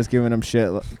Big that. Rob was giving him shit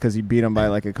because he beat him by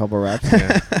like a couple reps.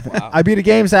 Yeah. Wow. I beat a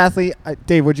games athlete.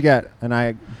 Dave, what'd you get? And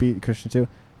I beat Christian too.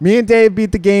 Me and Dave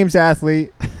beat the games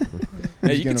athlete.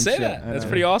 Hey, He's you giving can him say shit. that. I That's know.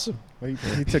 pretty awesome. Well,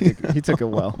 he took it. He took it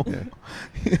well.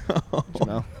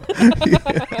 Jamel.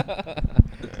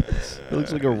 He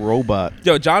looks like a robot.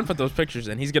 Yo, John put those pictures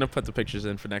in. He's gonna put the pictures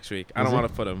in for next week. I don't Is he? want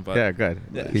to put them, but Yeah, good.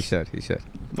 Yeah. He should.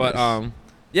 but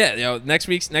yeah, next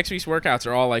week's workouts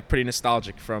are all like pretty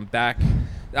nostalgic from back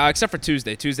Except for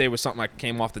Tuesday. Tuesday was something that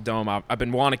came off the dome. I've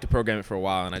been wanting to program it for a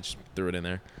while, and I just threw it in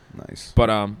there. Nice.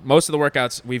 But most of the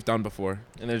workouts we've done before,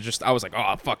 and there's just I was like,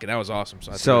 oh fuck it, that was awesome.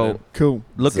 So I threw it in. Cool.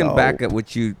 Looking So- back at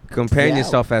what you comparing Yeah.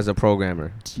 yourself as a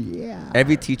programmer, Yeah.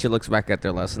 every teacher looks back at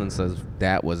their lesson and says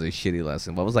that was a shitty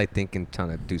lesson. What was I thinking trying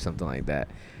to do something like that?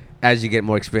 As you get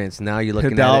more experience, now you're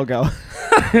looking Hidalgo.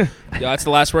 Yeah, that's the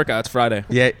last workout. It's Friday.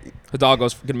 at it.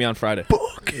 Hidalgo's gonna be on Friday.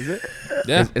 Is it?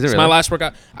 Yeah, Is it it's my really? last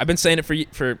workout. I've been saying it for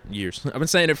years. I've been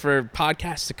saying it for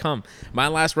podcasts to come. My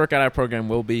last workout I program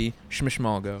will be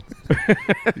Shmishmalgo.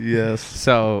 Yes.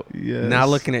 So Yes. now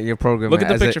looking at your program, Look at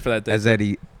the as picture it, for that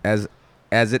day.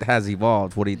 as it has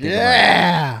evolved, what do you think?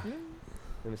 Yeah. About it?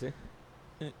 Let me see.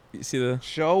 You see the?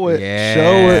 Show it. Yeah.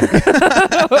 Show it.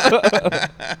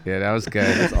 Yeah, that was good.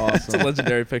 That's It's a awesome.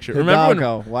 legendary picture. Remember when?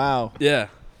 Hidalgo. Wow. Yeah.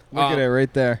 Look at it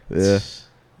right there. Yeah.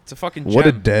 It's a fucking gem. What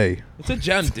a day. It's a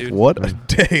gem, dude. What a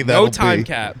day that No will time be.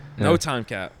 cap. No Yeah. time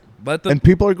cap. Let them. And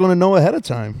people are going to know ahead of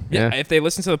time. Yeah, Yeah. if they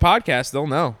listen to the podcast, they'll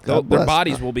know. God Their bless.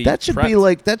 bodies will be. That should be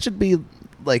prepped.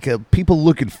 like a people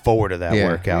looking forward to that Yeah.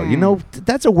 workout. You know,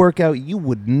 that's a workout you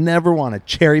would never want to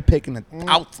cherry pick and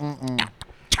out.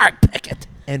 Cherry pick it.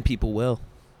 and people will.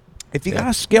 If you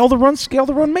gotta scale the run,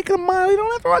 make it a mile. You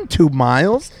don't have to run 2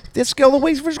 miles. Just scale the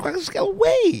weight for scale the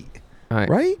weight. All right.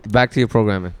 Right? Back to your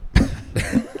programming.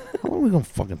 How long are we gonna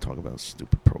fucking talk about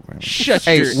stupid programming? Shut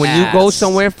Hey, your when you go ass.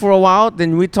 somewhere for a while,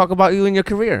 then we talk about you and your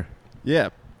career. Yeah.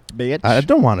 Bitch. I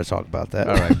don't want to talk about that.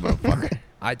 All right, motherfucker.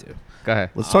 I do. Go ahead.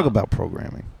 Let's talk about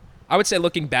programming. I would say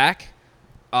looking back,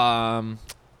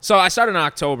 so I started in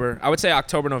October. I would say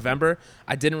October, November.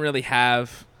 I didn't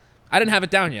have it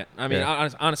down yet. I mean, Yeah.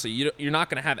 honestly, you're not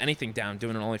going to have anything down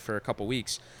doing it only for a couple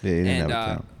weeks. Yeah, you didn't And have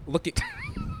it down. look at.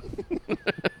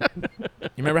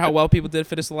 You remember how well people did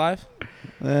Fittest Alive?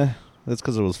 That's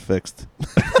because it was fixed.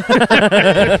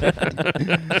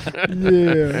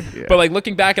 Yeah. But like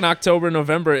looking back in October,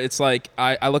 November, it's like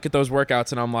I look at those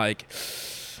workouts and I'm like,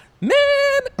 man,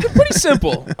 they're pretty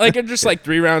simple. Like it's just like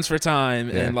 3 rounds for time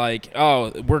and like,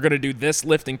 oh, we're gonna do this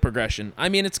lifting progression. I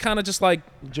mean, it's kind of just like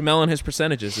Jamel and his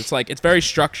percentages. It's like it's very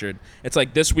structured. It's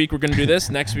like this week we're gonna do this.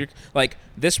 Next week, like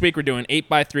this week we're doing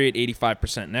 8x3 at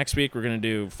 85%. Next week we're gonna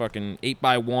do fucking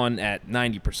 8x1 at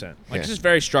 90%. Like Yeah. it's just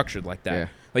very structured like that. Yeah.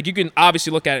 Like you can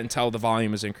obviously look at it and tell the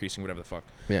volume is increasing, whatever the fuck.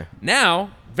 Yeah.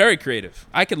 Now, very creative.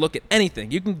 I could look at anything.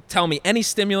 You can tell me any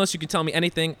stimulus. You can tell me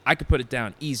anything. I could put it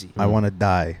down easy. I want to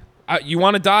die. You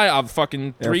want to die? I'll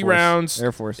fucking Air 3 Force. rounds.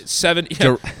 Air Force. 7.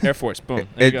 Yeah, Air Force. Boom.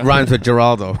 There It you go. rhymes with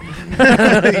Geraldo.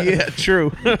 Yeah,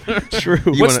 true. True.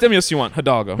 What wanna- stimulus you want?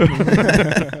 Hidalgo.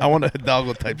 I want a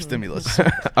Hidalgo type stimulus.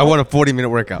 I want a 40-minute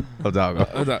workout. Hidalgo.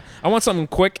 Hidalgo. I want something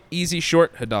quick, easy,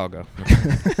 short. Hidalgo.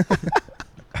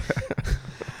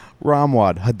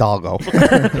 Ramwad, Hidalgo.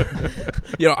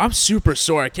 I'm super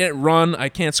sore. I can't run. I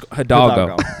can't.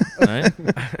 Hidalgo. All right?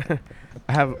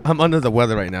 I'm under the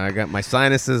weather right now. I got my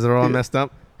sinuses are all messed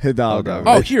up. Hidalgo.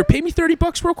 Oh, here, pay me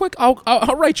 $30 real quick.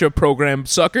 I'll write you a program,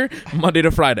 sucker. Monday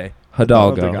to Friday.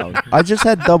 Hidalgo. I just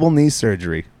had double knee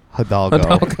surgery.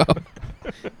 Hidalgo.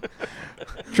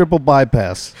 Triple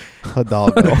bypass.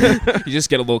 Hidalgo. You just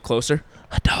get a little closer.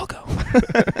 Hidalgo.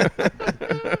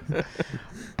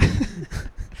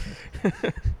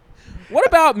 What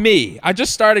about me? I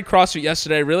just started CrossFit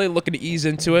yesterday, really looking to ease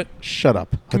into it. Shut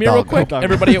up. Come here real quick. Hidalgo.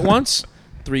 Everybody at once.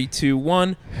 3, 2,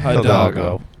 1. Hidalgo.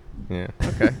 Hidalgo. Yeah.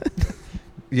 Okay.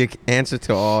 Your answer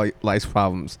to all life's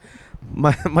problems.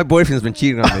 My boyfriend's been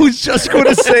cheating on I me. was just going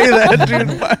to say that,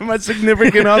 dude. My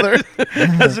significant other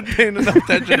hasn't paid enough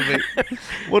attention to me.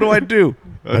 What do I do?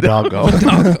 Hidalgo.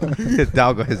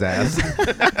 Hidalgo his ass.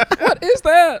 What is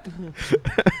that?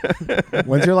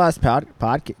 When's your last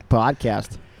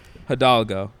podcast?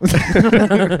 Hidalgo.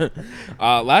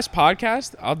 Last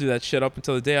podcast, I'll do that shit up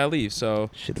until the day I leave. So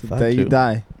Shit, if The I day you do.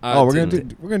 die. Uh, We're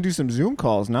did- gonna do some Zoom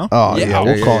calls now. Oh, Yeah. yeah,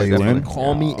 we'll Yeah, call yeah, you in. definitely.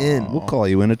 call me in. We'll call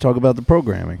you in to talk about the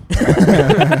programming.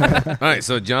 All right,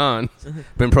 so John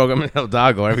been programming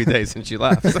Hidalgo every day since you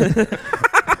left.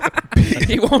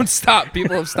 He won't stop.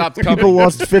 People have stopped People coming.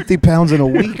 lost 50 pounds in a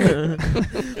week.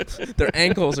 Their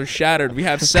ankles are shattered. We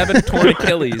have 7 torn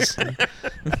Achilles.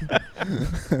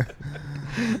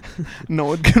 No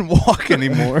one can walk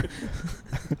anymore.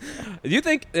 Do you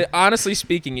think, honestly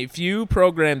speaking, if you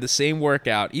program the same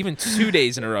workout, even 2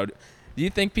 days in a row, do you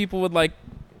think people would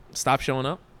stop showing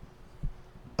up?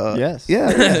 Yes.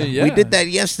 Yeah, Yeah. we did that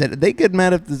yesterday. They get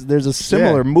mad if there's a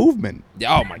similar movement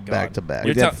Yeah, oh my god. back to back.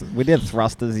 You're We did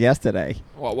thrusters yesterday.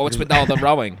 Well, what's with all the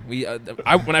rowing?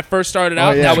 When I first started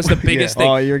out, yeah. that was the biggest Yeah.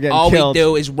 thing. Oh, you're getting all killed. we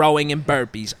do is rowing and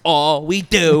burpees. All we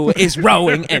do is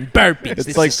rowing and burpees.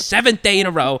 This like- is 7th day in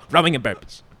a row, rowing and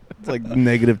burpees. It's like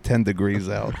negative 10 degrees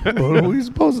out. What are we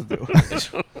supposed to do?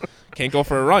 Can't go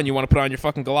for a run. You want to put on your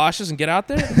fucking galoshes and get out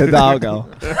there? Hidalgo.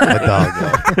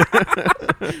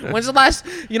 When's the last?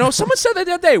 You know, someone said that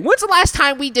the other day. When's the last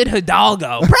time we did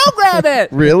Hidalgo? Program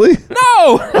it. Really?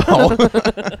 No,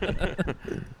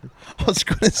 I was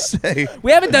going to say.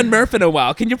 we haven't done Murph in a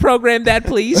while. Can you program that,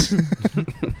 please?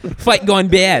 Fight gone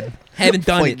bad. Haven't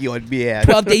done it.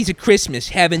 12 Days of Christmas.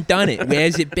 Haven't done it. Where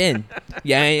has it been?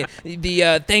 Yeah,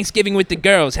 the Thanksgiving with the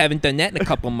girls. Haven't done that in a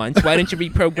couple months. Why don't you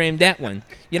reprogram that one?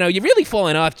 You know, you're really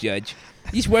falling off, Judge.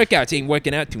 These workouts ain't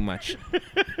working out too much.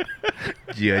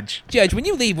 Judge, when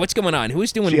you leave, what's going on?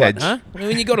 Who's doing what, huh?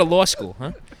 When you go to law school,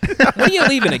 huh? When are you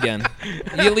leaving again?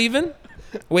 You leaving?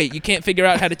 Wait, you can't figure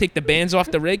out how to take the bands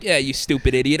off the rig? Yeah, you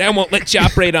stupid idiot. I won't let you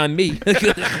operate on me.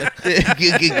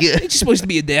 You're supposed to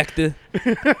be a doctor.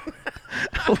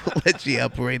 I'll let you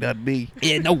operate on me.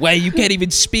 Yeah, no way. You can't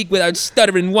even speak without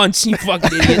stuttering once, you fucking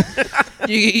idiot.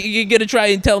 You're going to try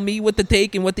and tell me what to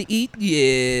take and what to eat?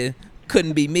 Yeah.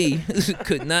 Couldn't be me.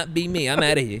 Could not be me. I'm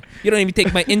out of here. You don't even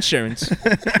take my insurance.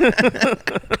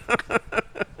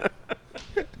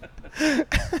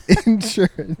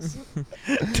 Insurance.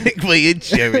 Take my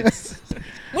insurance.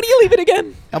 What are you leaving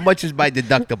again? How much is my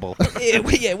deductible?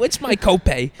 Yeah, what's my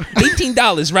copay?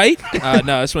 $18, right?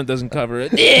 No, this one doesn't cover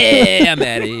it. Yeah, I'm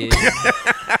out of here.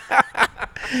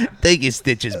 Take your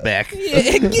stitches back.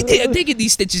 Yeah, I'm taking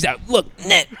these stitches out. Look,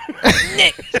 net.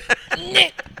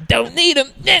 Don't need them.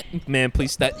 Net. Man,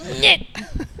 please stop. Net.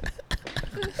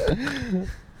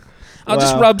 I'll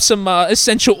just rub some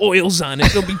essential oils on it.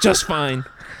 It'll be just fine.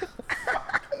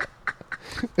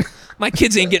 My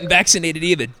kids ain't getting vaccinated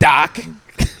either, Doc.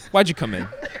 Why'd you come in?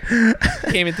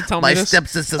 Came in to tell My me this?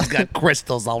 stepsister's got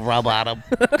crystals I'll rub on them.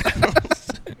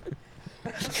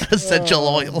 Essential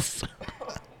oils.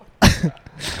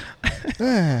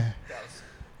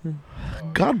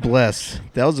 God bless.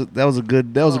 That was a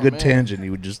good tangent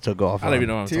you just took off. I don't even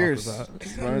know what I'm Tears talking about.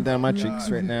 just running down my cheeks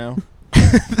right now.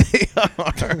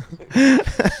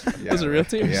 Those are real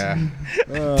tears? Yeah.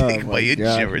 Take my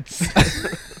insurance.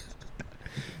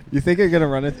 You think you're gonna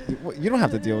run it? You don't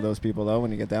have to deal with those people though when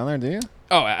you get down there, do you?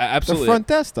 Oh, The absolutely. front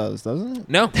desk does, doesn't it?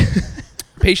 No.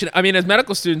 Patient. I mean, as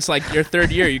medical students, like your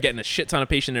third year, you're getting a shit ton of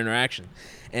patient interaction.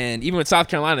 And even with South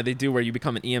Carolina, they do where you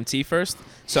become an EMT first.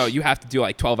 So you have to do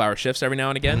like 12-hour shifts every now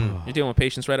and again. You're dealing with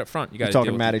patients right up front. You got You to talking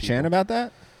deal to with Matty these people. Chan about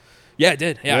that? Yeah, I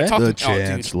did. Yeah, I Yeah? talked The to dude,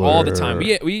 Chancellor. all the time.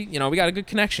 We got a good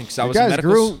connection because I You was in guys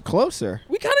medical. grew closer.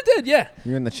 We kind of did, yeah.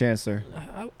 You and the Chancellor.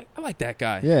 I like that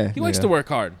guy. Yeah. He likes Yeah. to work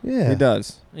hard. Yeah. He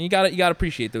does. And you gotta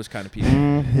appreciate those kind of people.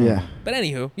 Yeah. But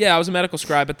anywho, yeah, I was a medical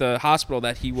scribe at the hospital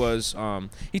that he was.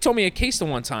 He told me a case the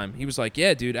one time. He was like,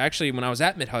 "Yeah, dude. Actually, when I was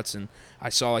at Mid Hudson, I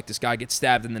saw like this guy get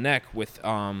stabbed in the neck with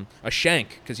a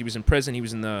shank because he was in prison. He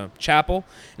was in the chapel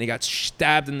and he got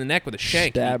stabbed in the neck with a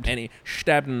shank. Stabbed. And he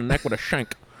stabbed in the neck with a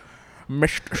shank.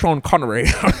 Mr. Sean Connery,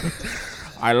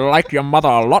 I like your mother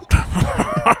a lot.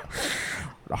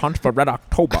 The hunt for Red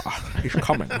October is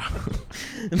coming."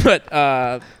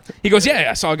 But he goes, yeah,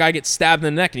 I saw a guy get stabbed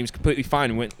in the neck and he was completely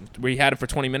fine. Went where he had it for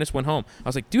 20 minutes, went home. I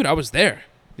was like, dude, I was there.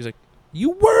 He's like,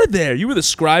 you were there. You were the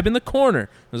scribe in the corner.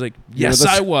 I was like, yes,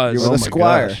 I was. You were Oh the my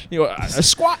squire. gosh. You know, a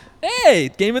squat. Hey,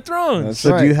 Game of Thrones. That's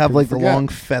So right. do you have Don't like the forget. long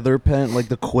feather pen, like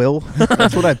the quill?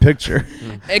 That's what I picture.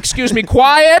 Excuse me,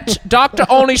 quiet. Doctor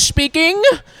only speaking.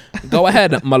 Go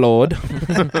ahead, my lord.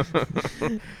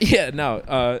 Yeah, no.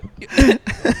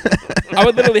 I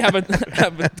would literally have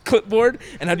a clipboard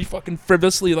and I'd be fucking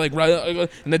frivolously like,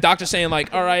 and the doctor saying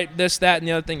like, all right, this, that, and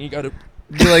the other thing. You got to.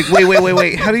 You're like,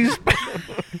 wait. How do you?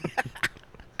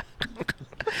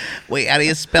 Wait, how do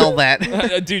you spell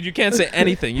that? Dude, you can't say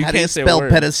anything. You How can't do you say spell a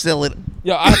word. penicillin?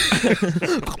 Yo,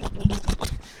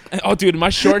 oh, dude, my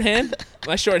shorthand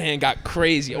got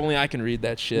crazy. Only I can read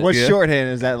that shit. What Yeah. shorthand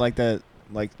is that? Like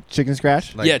chicken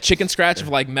scratch? Yeah, chicken scratch of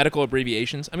like medical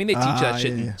abbreviations. I mean, they teach that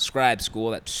shit yeah. in scribe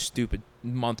school, that stupid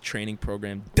month training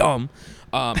program. Dumb.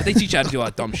 But they teach you how to do a lot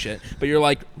of dumb shit. But you're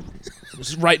like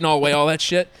just writing all away all that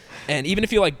shit. And even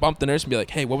if you like bump the nurse and be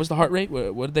like, hey, what was the heart rate?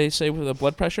 What did they say with the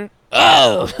blood pressure?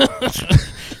 Oh!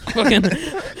 Fucking,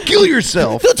 Kill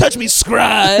yourself. don't touch me,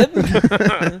 scribe!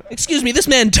 Excuse me, this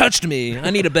man touched me.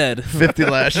 I need a bed. 50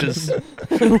 lashes.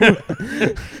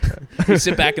 You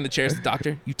sit back in the chair as the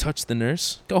doctor. You touch the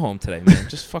nurse? Go home today, man.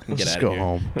 Just fucking get Just out of go here.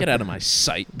 home. Get out of my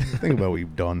sight. Think about what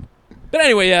you've done. But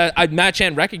anyway, yeah, Matt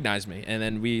Chan recognized me, and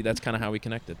then that's kind of how we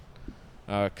connected.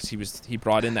 Because he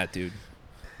brought in that dude.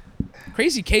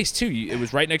 Crazy case too. It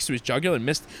was right next to his jugular and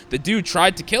missed. The dude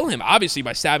tried to kill him, obviously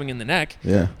by stabbing in the neck.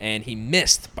 Yeah. And he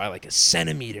missed by like a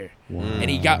centimeter. And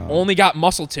he only got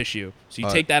muscle tissue. So you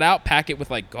take that out, pack it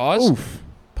with like gauze. Oof.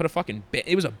 put a fucking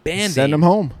it was a band-aid. Send him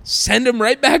home. Send him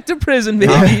right back to prison,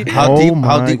 baby. How deep?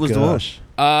 How my deep was the wound?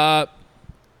 gosh.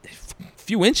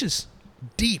 Few inches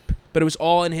deep, but it was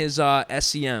all in his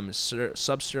SCM,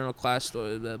 substernal class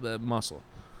muscle.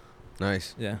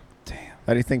 Nice. Yeah.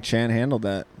 How do you think Chan handled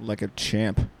that? Like a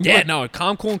champ. Yeah, no,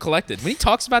 calm, cool, and collected. When he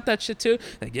talks about that shit too,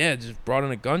 like, yeah, just brought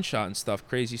in a gunshot and stuff,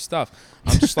 crazy stuff.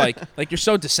 I'm just like you're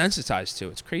so desensitized to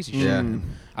it. It's crazy shit. Yeah.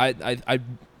 I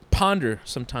ponder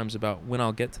sometimes about when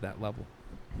I'll get to that level.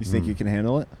 You think you can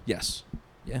handle it? Yes.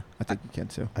 Yeah. I think you can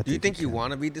too. Do you think you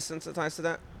want to be desensitized to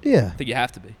that? Yeah. I think you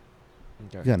have to be. You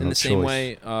got In no the same choice.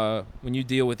 way, when you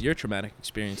deal with your traumatic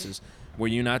experiences, were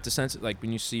you not desensitized? Like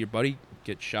when you see your buddy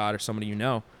get shot or somebody you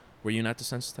know, were you not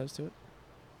desensitized to it?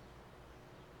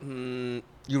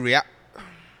 You react.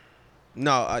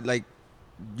 No, like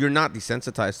you're not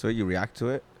desensitized to it. You react to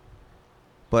it,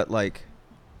 but like,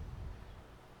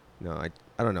 no, I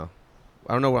don't know.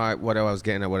 I don't know what I was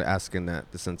getting at. What asking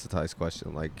that desensitized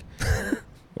question, like.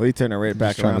 Well, you turn it right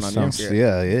back Just trying around to on sound- you.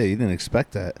 Yeah, you didn't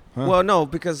expect that. Huh. Well, no,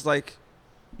 because like,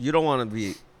 you don't want to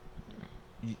be,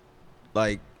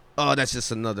 like, oh, that's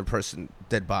just another person,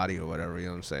 dead body or whatever. You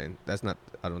know what I'm saying? That's not.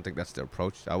 I don't think that's the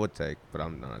approach I would take. But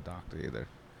I'm not a doctor either.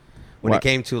 When What? it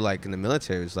came to like in the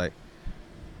military, it's like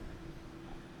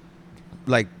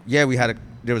yeah,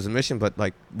 there was a mission, but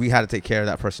like we had to take care of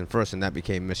that person first, and that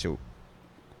became mission.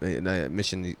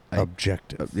 Mission. Like,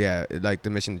 Objective. yeah, like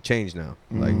the mission changed now.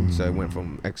 Like so, it went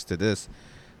from X to this.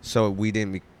 So we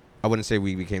didn't. I wouldn't say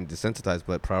we became desensitized,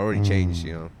 but priority changed.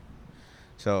 You know.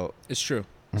 So It's true.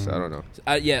 I don't know.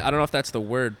 Yeah, I don't know if that's the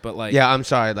word, but like, Yeah, I'm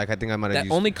sorry. Like I think I might have that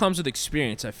used. only comes with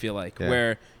experience. I feel like Yeah.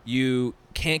 where you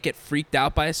can't get freaked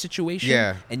out by a situation,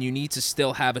 Yeah. and you need to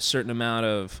still have a certain amount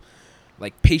of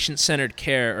like patient-centered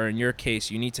care, or in your case,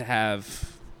 you need to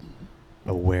have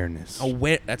Awareness.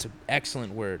 That's an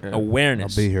excellent word. Yeah. I'll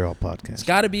Awareness. be here all There's podcast.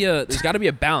 got to be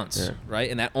a balance, Yeah. right?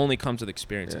 And that only comes with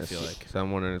experience. I Yes. feel like. So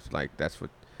I'm wondering if like that's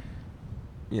what,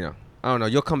 you know. I don't know.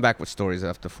 You'll come back with stories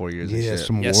after 4 years. and Yeah, shit.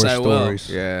 some Yes, war I will. stories.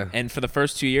 Yeah. And for the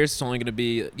first 2 years, it's only going to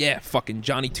be, fucking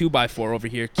Johnny 2x4 over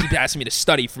here. Keep asking me to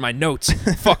study for my notes.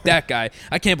 Fuck that guy.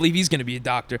 I can't believe he's going to be a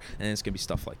doctor. And it's going to be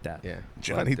stuff like that. Yeah.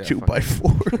 Johnny But,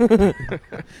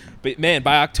 2x4. But man,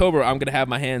 by October, I'm going to have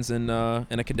my hands in a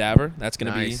cadaver. That's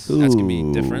going to Nice. be that's going to be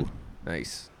Ooh. different.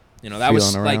 Nice. You know, that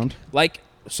was Feeling around? like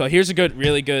so here's a good,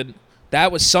 really good,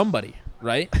 that was somebody,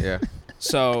 right? Yeah.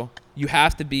 So you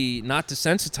have to be not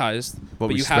desensitized, But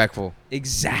you respectful. have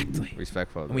exactly.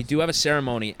 Respectful. And we do have a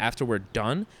ceremony after we're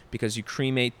done because you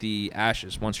cremate the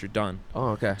ashes once you're done. Oh,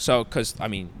 okay. So, because, I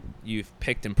mean, you've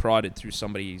picked and prodded through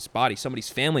somebody's body, somebody's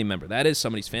family member. That is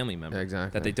somebody's family member. Yeah,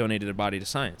 exactly. That they donated their body to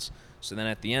science. So then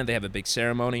at the end, they have a big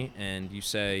ceremony, and you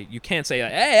say, you can't say,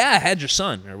 like, hey, I had your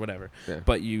son, or whatever. Yeah.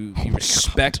 But you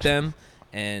respect them,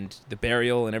 and the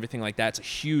burial and everything like that. It's a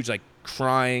huge, like,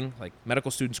 crying. Like, medical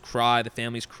students cry, the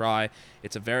families cry.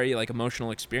 It's a very, like,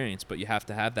 emotional experience, but you have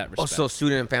to have that Oh, respect. so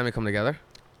student and family come together?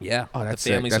 Yeah, Oh, that's the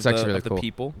sick. families That's of, actually really of the cool.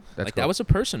 people. That's Like cool. that was a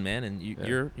person, man, and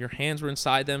Yeah. your hands were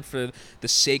inside them for the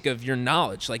sake of your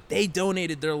knowledge. Like they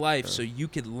donated their life so you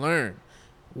could learn.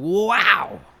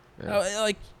 Wow, Yeah.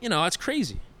 like it's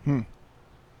crazy.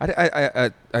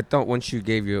 I thought once you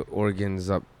gave your organs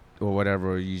up or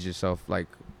whatever, or use yourself like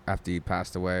after you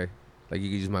passed away, like you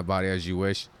could use my body as you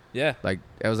wish. Yeah, Like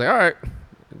I was like, all right,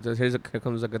 here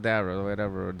comes a cadaver or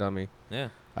whatever, or a dummy. yeah.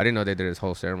 I didn't know they did this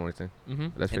whole ceremony thing. Mm-hmm.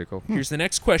 That's pretty cool. Here's the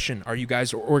next question: are you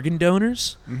guys organ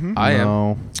donors? I am.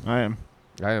 No, I am.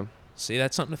 I am. See,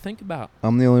 that's something to think about.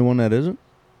 I'm the only one that isn't.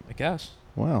 I guess.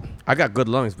 Wow. I got good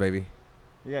lungs, baby.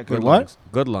 Yeah, Good what? Lungs.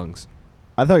 Good lungs.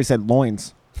 I thought you said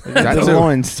loins. That's The it.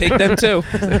 loins. Take them too.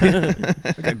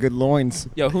 I got good loins.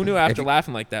 Yo, who knew after you-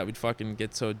 laughing like that we'd fucking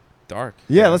get so dark?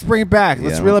 Yeah, let's bring it back.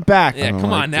 Let's Yeah. reel it back. Yeah, don't come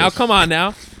like on now, this. come on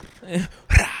now.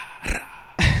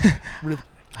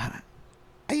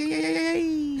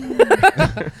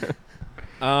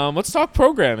 Let's talk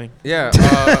programming. Yeah.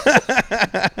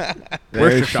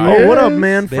 There she Oh, what up,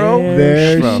 man, bro?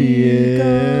 There she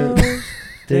is.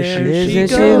 There she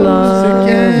goes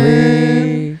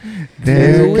again.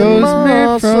 There goes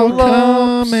Metro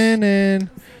coming in.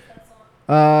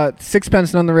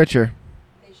 Sixpence None the Richer.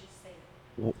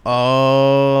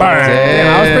 Oh,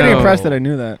 Damn, I was pretty Damn. impressed that I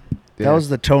knew that. that was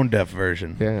the tone deaf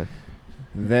version. Yeah.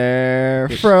 There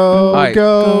Fro Alright.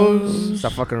 goes.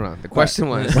 Stop fucking around. The question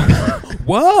was,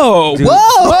 Whoa, Do-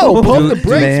 Whoa, pump the do-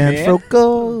 brakes, Man, man. Fro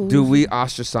goes. do we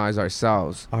ostracize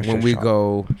ourselves when we Ostracize.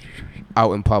 go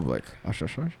out in public?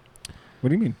 What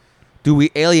do you mean? Do we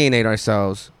alienate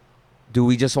ourselves? Do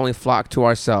we just only flock to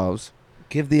ourselves?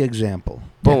 Give the example.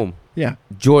 Boom. Yeah.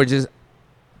 George's.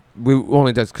 We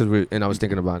only that's because we and I was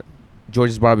thinking about it.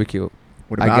 George's barbecue.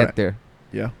 What I about get it? there.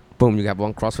 Yeah. Boom, you got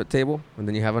one CrossFit table, and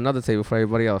then you have another table for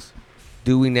everybody else.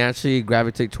 Do we naturally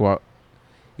gravitate to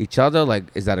each other? Like,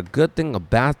 is that a good thing, a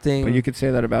bad thing? But you could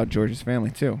say that about George's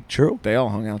family too. True. They all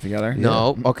hung out together.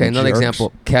 No. Okay, another Jerks.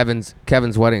 example.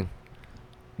 Kevin's wedding.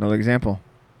 Another example.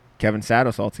 Kevin sat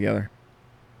us all together.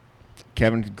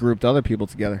 Kevin grouped other people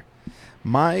together.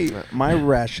 My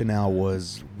rationale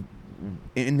was,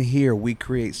 in here we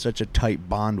create such a tight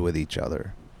bond with each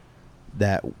other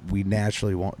that we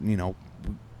naturally want.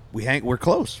 We're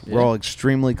close. Yeah. We're all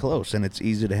extremely close, and it's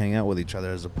easy to hang out with each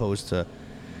other as opposed to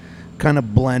kind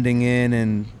of blending in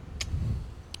and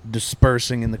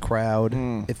dispersing in the crowd,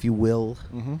 if you will.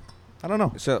 Mm-hmm. I don't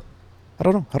know. So I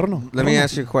don't know. let me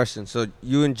ask you a question. So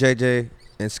you and JJ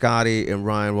and Scotty and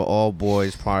Ryan were all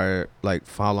boys prior, like,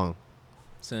 for how long?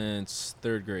 Since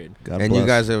 3rd grade. God And bless. you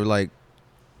guys are like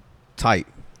tight.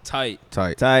 Tight.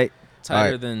 Tight. Tighter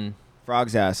Alright. than.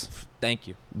 Frog's ass. Thank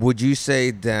you. Would you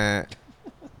say that?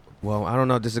 Well, I don't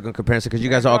know if this is a good comparison because you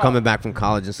guys are all coming back from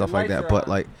college and stuff like that. But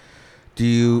like, do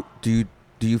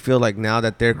you feel like now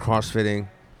that they're CrossFitting,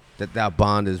 that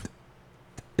bond is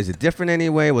it different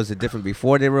anyway? Was it different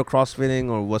before they were CrossFitting,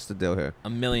 or what's the deal here? A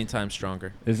million times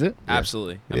stronger. Is it?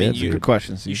 Absolutely. I Yeah, mean, dude. you Good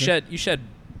questions. you shed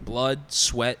blood,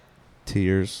 sweat.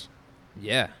 Tears.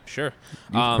 Yeah, sure.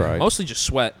 You've cried. Mostly just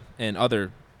sweat and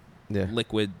other Yeah.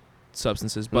 liquid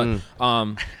substances. But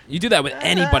you do that with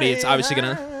anybody, it's obviously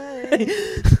gonna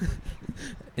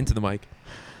into the mic.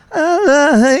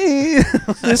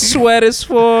 This sweat is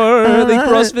for the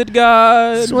CrossFit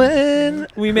God.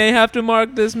 We may have to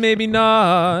mark this, maybe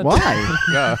not.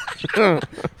 Why?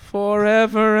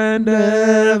 Forever and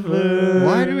ever.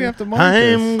 Why do we have to mark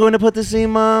this? going to put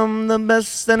the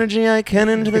best energy I can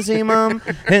into the CMOM,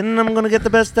 and I'm going to get the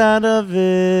best out of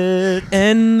it.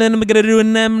 And then I'm gonna do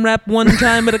an M-rap one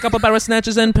time with a couple power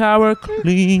snatches and power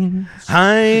clean.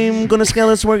 I'm going to scale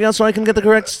this workout so I can get the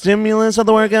correct stimulus of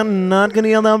the workout, not going to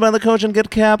yell down by the coach and get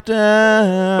capped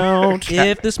out.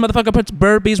 If this motherfucker puts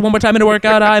burpees one more time in a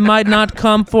workout, I might not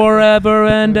come forever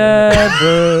and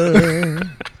ever.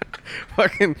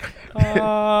 Fucking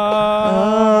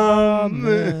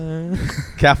Amen.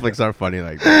 Catholics are funny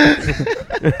like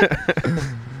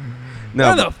that.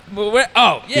 No,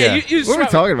 Yeah. You What are we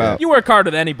talking about? You work hard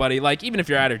with anybody. Like, even if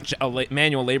you're at a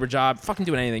manual labor job, fucking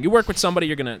doing anything. You work with somebody,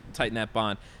 you're going to tighten that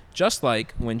bond. Just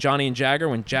like when when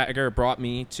Jagger brought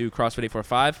me to CrossFit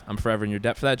 845, I'm forever in your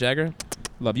debt for that, Jagger.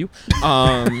 Love you.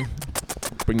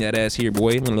 Bring that ass here,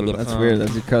 boy. That's weird.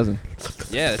 That's your cousin.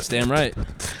 Yeah, that's damn right.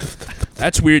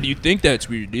 That's weird. You think that's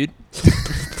weird, dude.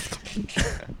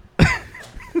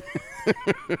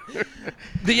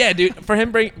 But yeah, dude, for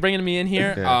him bringing me in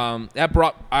here, Yeah. that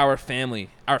brought our families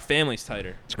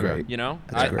tighter. It's great. You know,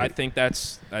 That's great. I think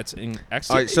that's excellent.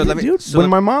 all right. So let me. Dude, So when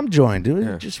let, my mom joined, dude,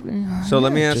 Yeah. just so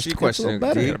let me ask just you a gets little question.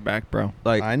 better. D. Get it back, bro.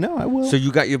 Like, I know I will. so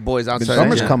you got your boys outside. the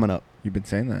Summer's gym. coming up. You've been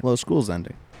saying that. Well, school's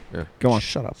ending. Yeah. Go on.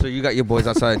 Shut up. So you got your boys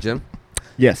outside the gym,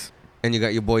 Yes. and you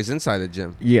got your boys inside the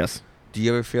gym. Yes. Do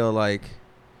you ever feel like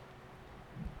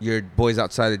your boys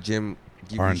outside the gym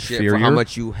give Are you shit for how inferior?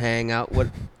 much you hang out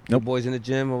with the Nope. boys in the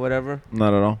gym or whatever?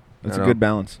 Not at all. It's Not a at good all.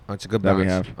 balance. Oh, it's a good That we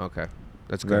balance. have. Okay,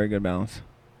 that's good. Very good balance.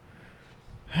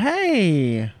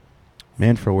 Hey.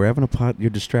 Manfred, we're having a pot. You're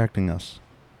distracting us.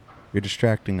 You're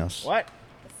distracting us. What?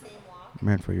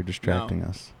 Manfred, you're distracting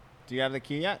us. Do you have the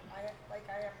key yet? I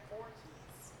have 4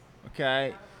 keys.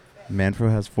 Okay.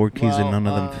 Manfred has 4 keys and none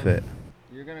of them fit.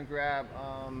 You're gonna grab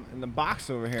in the box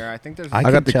over here. I think there's. I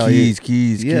got can the tell keys, you,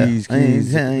 keys, yeah, keys, I-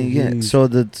 keys, yeah. keys. So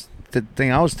the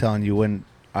thing I was telling you, when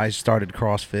I started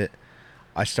CrossFit,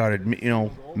 I started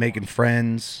making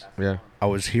friends. Yeah, I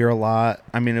was here a lot.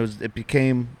 I mean, it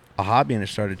became a hobby and it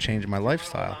started changing my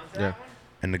lifestyle. yeah.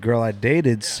 And the girl I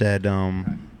dated said,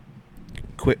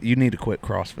 "Quit. You need to quit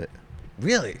CrossFit."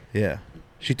 Really? Yeah,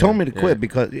 she told me to quit yeah.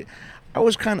 because I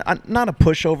was kind of not a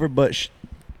pushover, but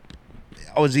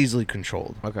I was easily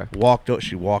controlled. Okay.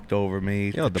 She walked over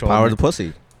me. Yo, the controlled power me. of the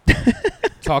pussy.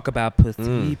 Talk about pussy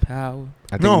Mm. power.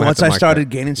 I think No, I'm gonna have once to I mark started that.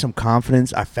 gaining some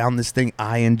confidence, I found this thing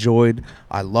I enjoyed.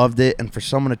 I loved it, and for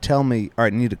someone to tell me, "All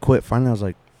right, you need to quit," finally I was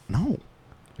like, "No,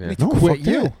 Yeah. no, quit fuck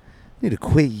you. that. You need to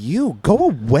quit you. Go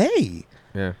away."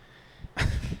 Yeah.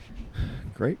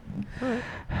 Great.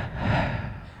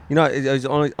 You know, I was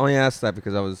only asked that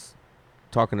because I was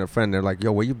talking to a friend. They're like,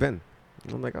 "Yo, where you been?"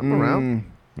 And I'm like, "I'm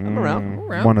around. I'm around.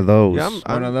 One of those. Yeah,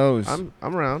 One of those. I'm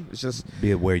around. It's just."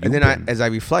 Be it where you. And then as I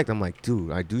reflect, I'm like,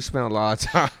 dude, I do spend a lot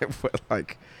of time with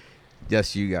like,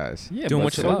 just you guys. Yeah, Doing but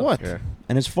what you so love. what? Yeah.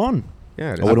 and it's fun. Yeah. It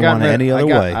I is. wouldn't want it any other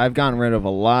way. I've gotten rid of a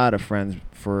lot of friends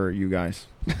for you guys.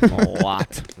 A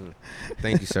lot.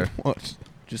 Thank you, sir. What?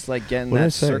 Just like getting What'd I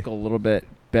that say? circle a little bit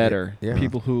better. Yeah.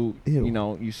 People who Ew.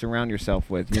 you surround yourself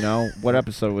with. What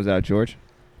episode was that, George?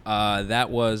 That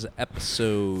was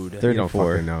episode. He don't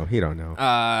 34. fucking know. He don't know.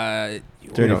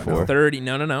 34. 30.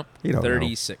 No. He don't know.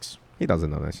 36. He doesn't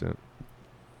know that shit.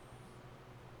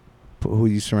 Who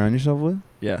you surround yourself with?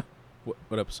 Yeah,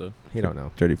 What episode? He don't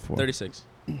know. 34. 36.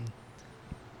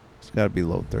 It's got to be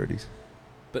low 30s.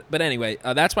 But anyway,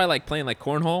 that's why I like playing like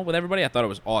cornhole with everybody. I thought it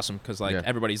was awesome because like Yeah.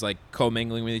 everybody's like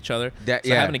co-mingling with each other. That-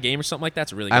 So yeah. having a game or something like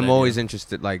that's a really. Good I'm idea. always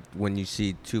interested, like when you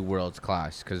see two worlds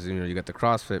clash, because you got the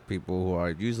CrossFit people who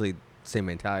are usually same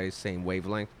mentality, same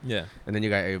wavelength, Yeah. and then you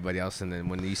got everybody else, and then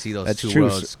when you see those That's two true.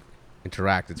 worlds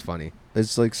interact, it's funny.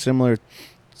 It's like similar.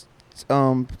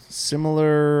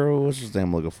 What's his name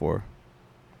I'm looking for?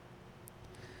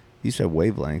 You said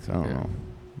wavelength. I don't Yeah. know.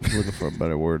 I'm looking for a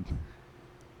better word.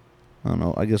 I don't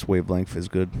know. I guess wavelength is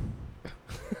good.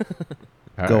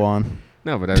 All Go right. on.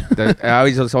 No, but I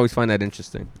always find that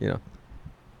interesting. Yeah.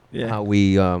 How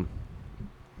we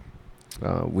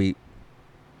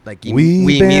like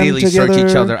We band immediately search each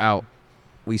together. other out.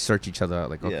 We search each other out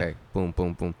like, Yeah. okay, boom,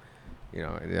 boom, boom.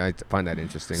 I find that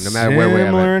interesting. No matter where we're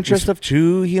Similar at. interest of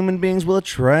two human beings will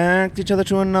attract each other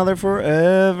to another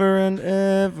forever and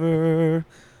ever.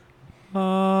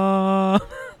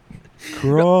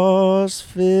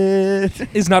 CrossFit.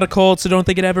 It's not a cult, so don't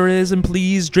think it ever is. And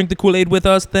please drink the Kool-Aid with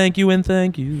us. Thank you and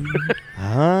thank you.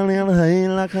 Even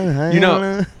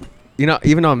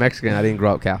though I'm Mexican, I didn't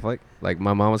grow up Catholic. Like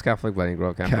my mom was Catholic, but I didn't grow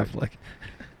up Catholic.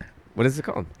 What is it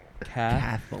called?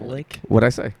 Catholic. What'd I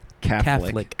say?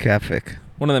 Catholic. Catholic.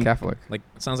 One of them. Catholic. Like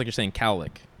it sounds like you're saying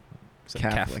Cowlick.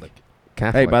 Catholic.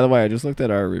 Catholic. Hey, by the way, I just looked at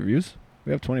our reviews.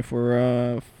 We have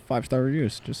 24 5-star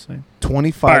reviews. Just saying.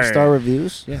 25-star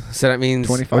reviews? Yeah. So that means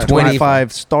 25.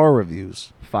 25-star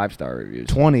reviews. 5-star reviews.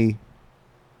 20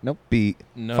 Nope. beat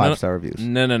No, 5-star reviews.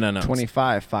 No.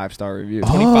 25 5-star reviews.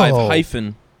 25 Oh.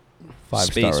 hyphen 5-star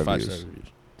space reviews. 5-star reviews.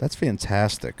 That's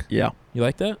fantastic. Yeah. You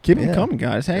like that? Keep them Yeah. coming,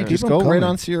 guys. Hey, Yeah. just Keep 'em go right coming.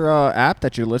 onto your app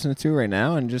that you're listening to right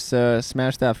now and just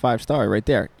smash that 5-star right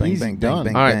there. Bang, Easy bang, bang, done.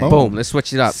 bang, all right, bang. boom. Let's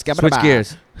switch it up. Skabba-da-ba. Switch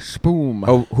gears. Boom.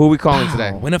 Oh, who are we calling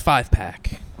today? Win a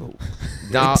 5-pack.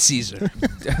 No. Caesar.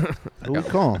 Who we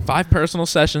calling? 5 personal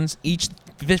sessions, each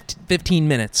 15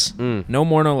 minutes. Mm. No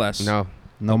more, no less. No,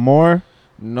 No more?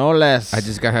 No less. I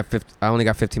only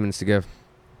got 15 minutes to give.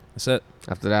 That's it.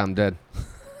 After that, I'm dead.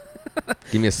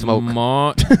 Give me a smoke.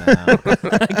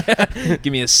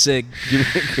 Give me a cig. Give me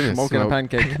a Smoking a smoke.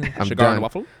 pancake. I'm Cigar and done.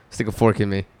 waffle. Stick a fork in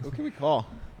me. Who can we call?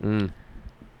 Mm.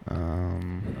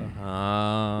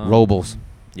 Robles.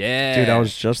 Yeah. Dude, I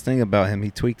was just thinking about him.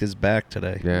 He tweaked his back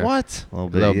today. Yeah. What? A little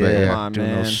bit, Little bit, yeah. yeah. Come on, Doing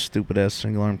man. those stupid ass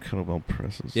single arm kettlebell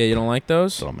presses. Yeah, you don't like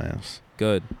those? Dumbass.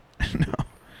 Good. No.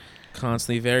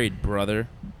 Constantly varied, brother.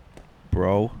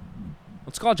 Bro.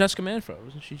 Let's call Jessica Manfro.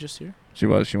 Wasn't she just here? She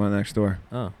was. She went next door.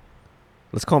 Oh.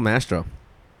 Let's call Mastro.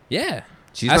 Yeah.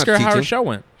 She's Ask not her how her teaching. show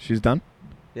went. She's done?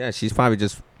 Yeah, she's probably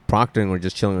just proctoring or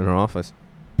just chilling in her office.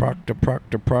 Proctor.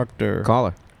 Call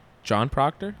her. John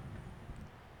Proctor?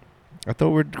 I thought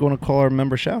we were going to call our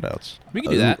member shoutouts. We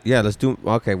can do that. Yeah, let's do.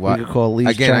 Okay, We well, could call Lee's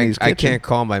again, Chinese I Kitchen. can't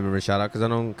call my member shout out because I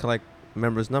don't collect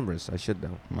members' numbers. I should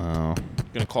though. No.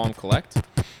 Gonna call him collect?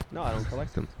 No, I don't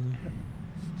collect them.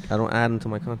 I don't add them to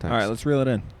my contacts. All right, let's reel it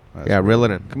in. Yeah, reel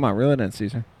it in. Come on, reel it in,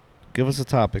 Caesar. Give us a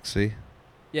topic, see?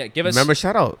 Yeah, give us. Member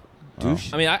shout out. Oh.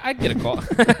 Douche. I mean, I'd get a call.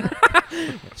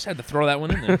 Just had to throw that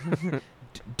one in there.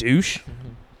 Douche.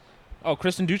 Oh,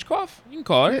 Kristen Douchkoff? You can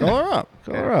call her. Call her up.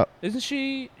 Call her up. Isn't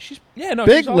she? She's yeah. No.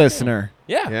 Big she's all listener.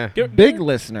 cool. Yeah. Yeah. Big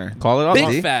listener. Call it up. Big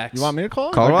D. facts. You want me to call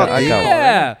her? Call her up. I got one.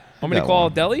 Yeah. Want me to got call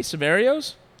one. Deli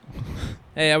Severios?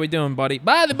 Hey, how we doing, buddy?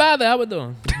 Bother, how we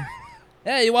doing?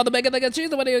 Hey, you want the bacon, egg,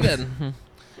 cheese? What are you getting?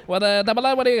 What are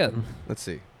you getting? Let's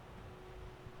see.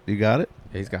 You got it?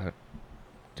 Yeah, he's got it.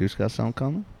 Deuce got something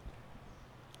coming?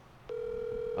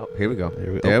 Oh, here we go.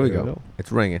 There we- There oh, we there we go. go.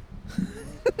 It's ringing.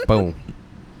 Boom.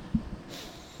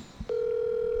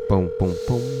 Boom, boom,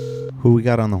 boom. Who we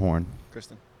got on the horn?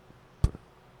 Kristen.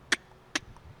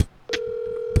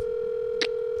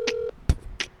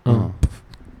 Uh.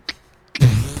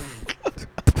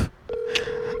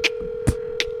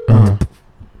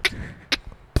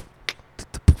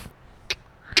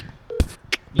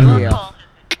 Yeah.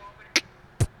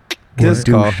 This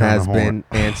Douche call on has the been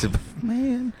horn. answered.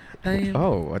 Man.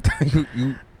 Oh, I thought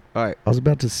you. All right. I was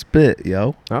about to spit,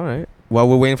 yo. All right. Well,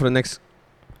 we're waiting for the next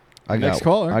I got Next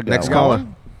caller. I got next one. caller.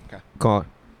 Call.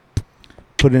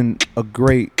 Put in a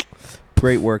great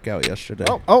workout yesterday.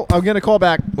 Oh, I'm getting a call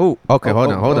back. Oh, okay. Oh, hold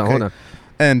oh, on. Hold on. okay. Hold on.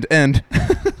 And All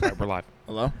right, we're live.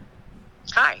 Hello?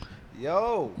 Hi,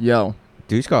 yo. Yo,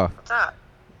 Douche call. what's up?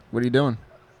 what are you doing?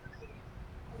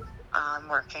 I'm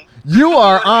working. You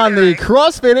are What are on you the doing?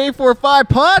 CrossFit 845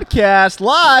 podcast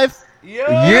live. Yo!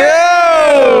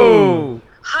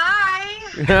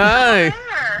 Hi. Hi.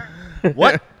 Who's all there?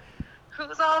 What?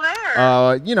 Who's all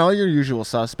there? You know, your usual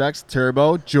suspects,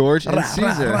 Turbo, George, and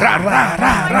Caesar. Oh my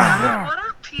God, what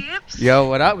up, peeps? Yo,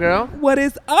 what up, girl? What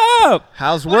is up?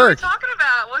 How's What are we work? talking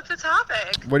about? What's the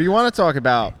topic? What do you want to talk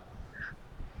about?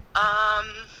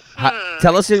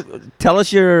 Tell us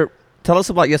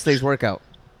about yesterday's workout.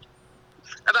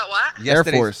 About what?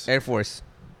 Yesterday's Force. Air Force.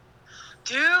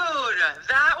 Dude,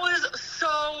 that was so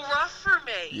rough for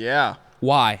me. Yeah.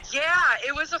 Why? Yeah,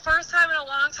 it was the first time in a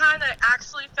long time that I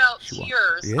actually felt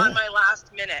tears Yeah. on my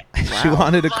last minute. She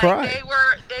wanted to Like, cry.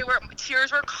 they were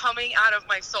tears were coming out of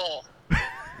my soul.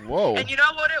 Whoa. And you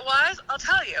know what it was? I'll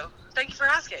tell you. Thank you for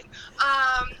asking.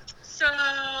 So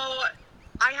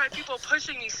I had people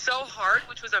pushing me so hard,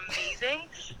 which was amazing,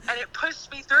 and it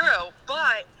pushed me through.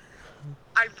 But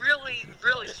I really,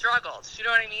 really struggled. You know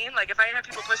what I mean? Like if I didn't have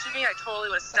people pushing me, I totally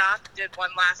would have stopped and did one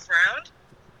last round,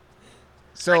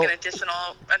 So, like an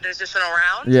additional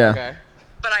round. yeah, Okay.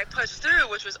 But I pushed through,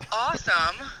 which was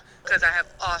awesome because I have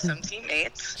awesome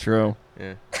teammates. true.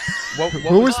 Yeah. What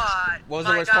Who was- But what was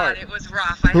the my worst God, part? it was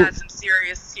rough. I Who- had some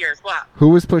serious tears. What? Who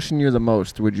was pushing you the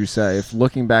most, would you say, if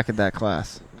looking back at that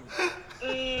class?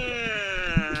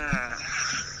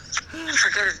 I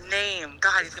forget his name.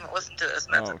 God, he's gonna listen to this,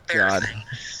 and that's Oh, God. embarrassing.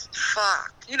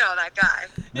 Fuck, you know that guy.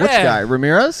 Which Yeah. guy?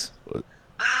 Ramirez?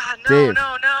 Ah, no, Dave.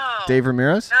 no. Dave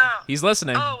Ramirez? No. He's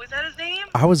listening. Oh, is that his name?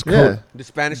 I was Yeah. The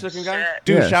Spanish-looking guy? Shit.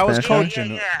 Dude, Yeah, I was Spanish guy?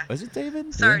 coaching. Yeah. Was it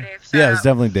David? Sorry, Dave. Yeah, Shout it's out.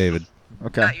 definitely David.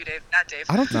 Okay. Not you, Dave. Not Dave.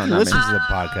 I don't think No, he not listens me. to the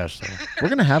podcast though. We're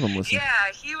going to have him listen.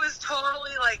 Yeah, he was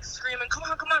totally like screaming, "Come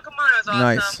on, come on, come on!" It was awesome.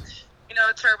 Nice. You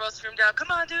know, Turbo screamed out,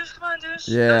 "Come on, douche! Come on, douche!"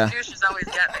 Yeah. Those douches always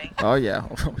get me. Oh, yeah.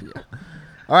 Oh, yeah.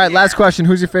 All right, last question.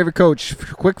 Who's your favorite coach?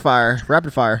 Quick fire,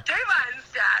 rapid fire. Dave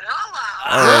Eisenstadt,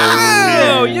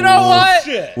 hello. Oh, you know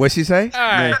what? What'd she say? All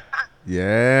right.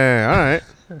 Yeah, all right.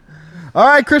 All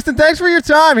right, Kristen, thanks for your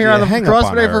time here Yeah, on the hang up on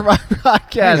CrossFit her. 845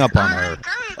 podcast. Hang up on All her. right,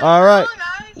 great. All right. Guys.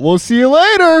 We'll see you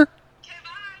later. Okay,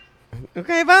 bye.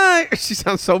 Okay, bye. She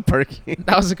sounds so perky.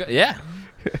 That was a good. Yeah.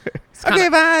 Okay,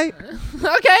 bye.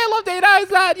 Okay, I love Dave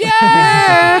Eisenstadt.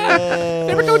 Yeah.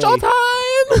 Favorite coach all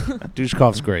time.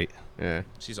 Dushkov's great. Yeah,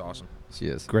 She's awesome. she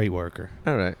is. Great worker.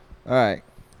 All right. All right.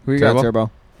 Who you got, Turbo?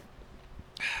 Turbo?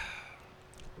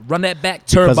 Run that back,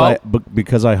 Because Turbo.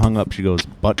 because I hung up, she goes,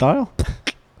 butt dial?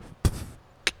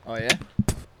 Oh, yeah?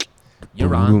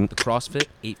 You're on the CrossFit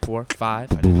 845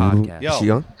 podcast. Yo. She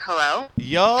on? Hello.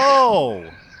 Yo!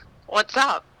 What's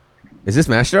up? Is this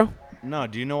Mastro? No,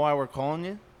 do you know why we're calling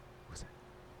you?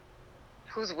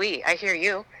 Who's we? I hear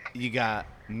you. You got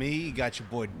me, you got your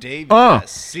boy Dave, you got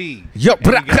C, Yo, and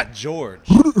you brah. got George.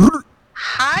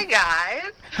 Hi,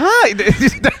 guys. Hi.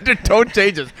 Their tone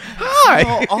changes. Hi.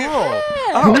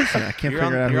 Who is it? I can't You're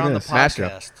figure out on, you're who on it the is. Mastro.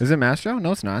 podcast. Is it Mastro?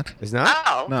 No, it's not. It's not?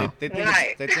 Oh. No, They think,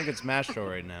 Right. they think it's Mastro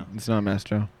right now. it's not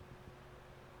Mastro.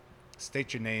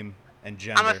 State your name and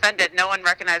gender. I'm offended. No one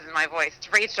recognizes my voice.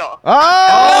 It's Rachel.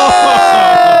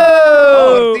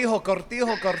 Oh!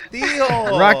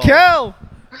 Cortijo. Raquel!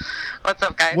 What's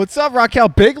up, guys? What's up, Raquel?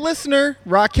 Big listener.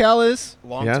 Raquel is.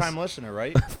 Long Yes. time listener,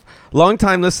 right? Long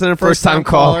time listener, first time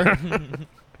caller.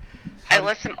 I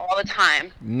listen all the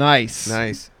time. Nice.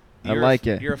 Nice. I like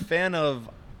it. You're a fan of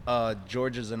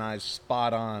George's and I's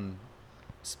spot on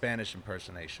Spanish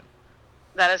impersonation.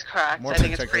 That is correct. More I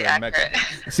think it's pretty particularly accurate.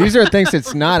 Mexican. Caesar thinks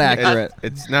it's not accurate.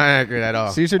 It's not accurate at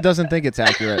all. Caesar doesn't think it's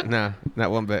accurate. No,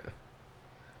 not one bit.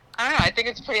 I don't know. I think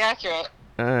it's pretty accurate.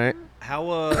 All right.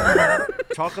 How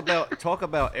talk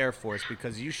about Air Force,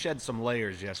 because you shed some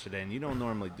layers yesterday and you don't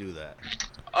normally do that.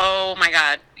 Oh my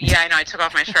God. Yeah, I know. I took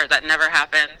off my shirt. That never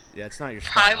happens. Yeah, it's not your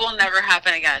Probably style. will never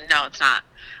happen again. No, it's not.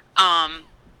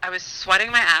 I was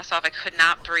sweating my ass off. I could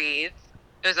not breathe.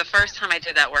 It was the first time I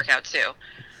did that workout too.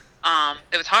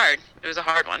 It was hard. It was a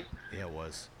hard one. Yeah, it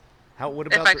was. What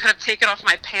If about I could have taken off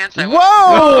my pants, I would.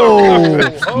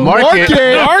 Whoa! Mark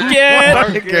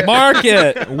it. Mark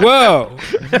it. Whoa.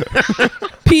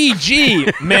 PG,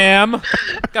 ma'am.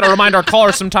 Got to remind our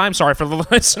callers sometime. Sorry for the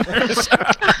listeners.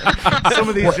 some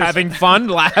of these We're having fun,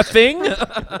 laughing.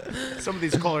 some of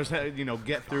these callers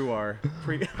get through our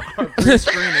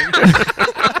pre-screening.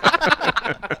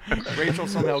 Rachel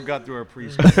somehow got through our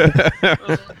pre-screening.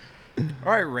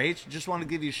 All right, Rach, just want to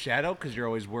give you a shout out because you're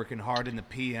always working hard in the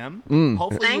PM.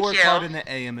 Hopefully Thank you work you. hard in the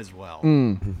AM as well.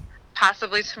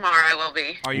 Possibly tomorrow I will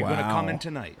be. Are you going to come Wow. in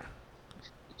tonight?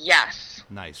 Yes.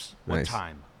 Nice. What Nice.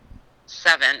 time?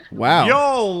 7. Wow.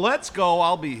 Yo, let's go.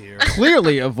 I'll be here.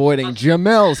 Clearly avoiding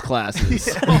Jamel's classes.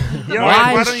 Yo,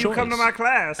 Wise why don't you choice. come to my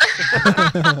class?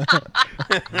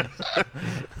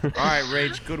 All right,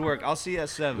 Rage. Good work. I'll see you at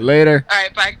 7. Later. All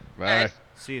right, bye. Bye.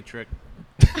 See you, Trick.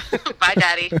 Bye,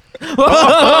 Daddy. We have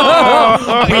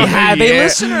a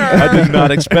listener. I did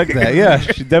not expect that. Yeah,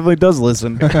 she definitely does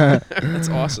listen. That's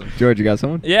awesome. George, you got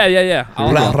someone? Yeah.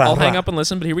 I'll, Rah, rah, I'll hang rah. up and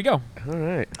listen, but here we go. All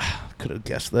right. Could have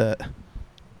guessed that.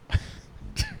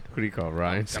 What do you call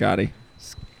Ryan? Scotty.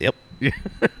 Yep.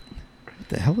 What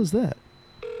the hell is that?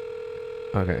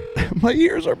 Okay. My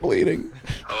ears are bleeding.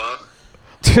 Hello?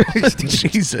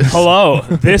 Jesus. Hello,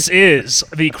 this is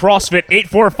the CrossFit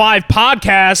 845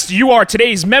 podcast. You are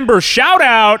today's member shout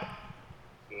out.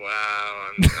 Wow,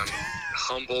 I'm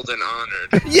humbled and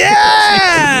honored.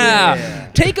 Yeah!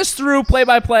 Take us through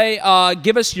play-by-play.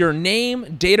 Give us your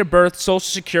name, date of birth, social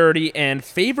security, and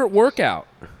favorite workout.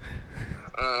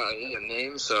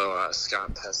 Name,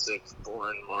 Scott Pesic,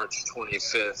 born March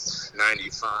 25th,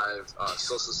 95,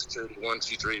 social security 1,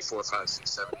 2, 3, 4, 5,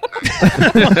 6, 7,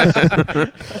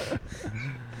 9.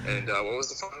 And what was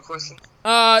the final question?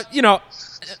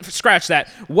 Scratch that.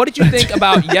 What did you think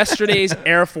about yesterday's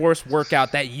Air Force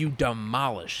workout that you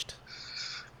demolished?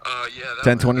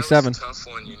 That 10:27. was a tough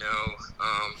one,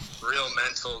 real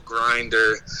mental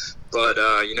grinder. But,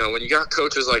 when you got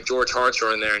coaches like George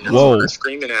Hartshorn in there and you're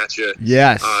screaming at you,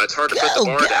 Yes. it's hard to put the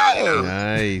bar down,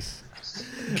 Nice.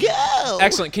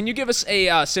 Excellent. Can you give us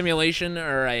a simulation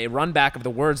or a run back of the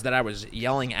words that I was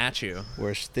yelling at you?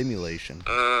 Or stimulation.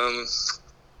 I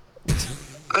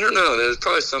don't know. There's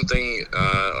probably something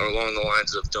along the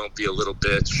lines of "Don't be a little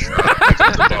bitch." Pick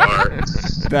up the bar.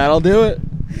 That'll do it.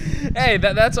 Hey,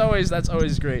 that's always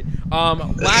great.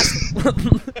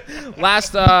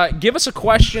 Last, give us a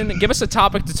question, give us a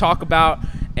topic to talk about,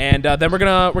 and then we're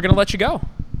gonna let you go.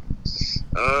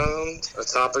 A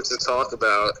topic to talk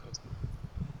about.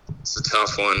 It's a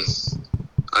tough one.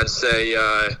 I'd say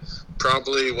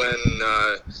probably when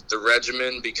the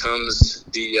regimen becomes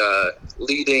the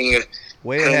leading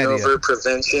Way ahead of hangover you.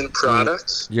 prevention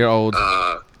product. You're old.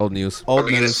 Are Old news. Old we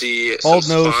going to news. see some Old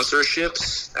news.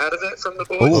 sponsorships out of it from the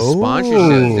boys? Oh,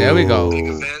 sponsorship. There we go. Big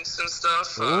events and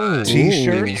stuff.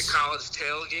 T-shirts. Maybe a college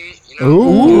tailgate.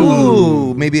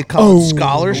 Ooh. Maybe a college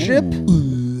scholarship?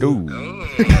 Ooh.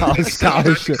 College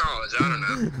scholarship. College, I don't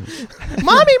know.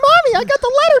 Mommy, I got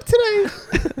the letter today.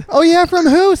 Oh, yeah, from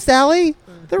who, Sally?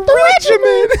 The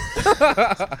regiment.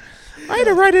 I had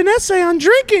to write an essay on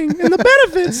drinking and the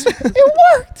benefits. It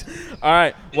worked. All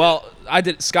right. Well,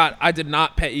 Scott, I did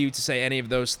not pay you to say any of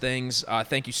those things.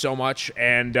 Thank you so much,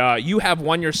 and you have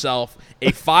won yourself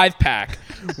a 5-pack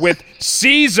with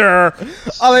Caesar.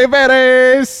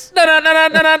 Oliveres. How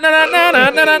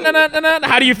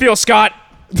do you feel, Scott?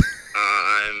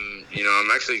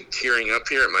 I'm actually tearing up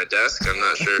here at my desk. I'm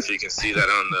not sure if you can see that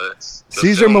on the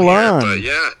Caesar film here, Milan. but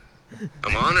yeah,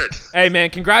 I'm honored. Hey, man,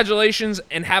 congratulations,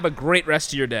 and have a great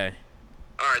rest of your day.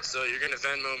 All right, so you're gonna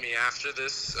Venmo me after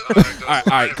this. All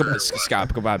right, come on,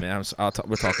 Scott, goodbye, man. We'll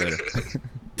talk later.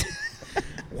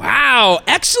 Wow,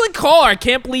 excellent caller. I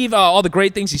can't believe all the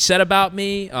great things he said about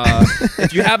me.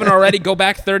 If you haven't already, go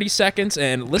back 30 seconds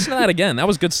and listen to that again. That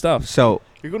was good stuff. So,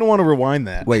 You're going to want to rewind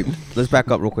that. wait, let's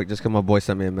back up real quick. Just because my boy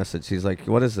sent me a message. He's like,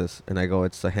 what is this? And I go,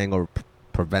 it's a hangover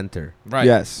preventer. Right.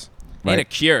 Yes. Ain't a Right.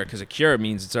 cure, because a cure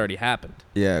means it's already happened.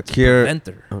 Yeah, cure.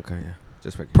 Preventer. Okay, yeah.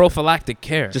 Just making Prophylactic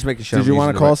care. Just making sure. Did I'm you want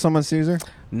using to the call right- someone Caesar?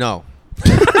 No.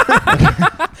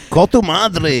 Call tu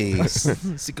madre.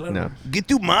 No. Get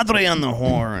tu madre on the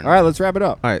horn. All right, let's wrap it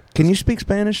up. All right. Can you speak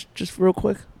Spanish just real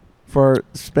quick for our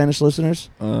Spanish listeners?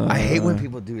 I hate when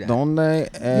people do that. Donde?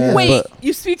 Wait,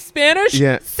 you speak Spanish?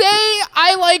 Yeah. Say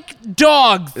I like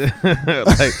dogs.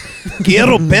 Like,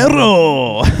 Quiero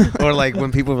perro. or like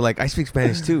when people were like, I speak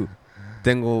Spanish too.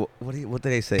 Tengo, what do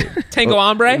they say? Tango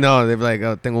hombre? No, they're like,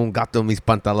 oh, tengo un gato en mis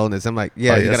pantalones. I'm like,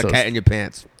 yeah, Oh, you yeah, got a so cat in your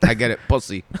pants. I get it,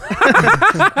 pussy.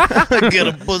 Get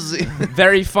a pussy.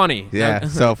 Very funny. Yeah,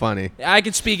 so funny. I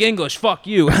can speak English. Fuck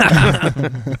you. All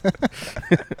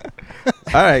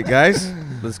right, guys,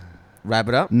 let's wrap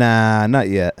it up. Nah, not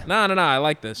yet. No. I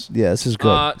like this. Yeah, this is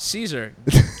good. Caesar.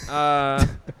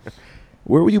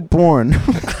 Where were you born?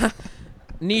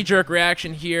 Knee-jerk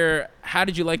reaction here. How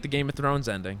did you like the Game of Thrones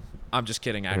ending? I'm just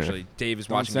kidding, actually. Dave is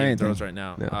watching say Game of anything. Thrones right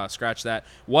now. Yeah. Scratch that.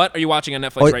 What are you watching on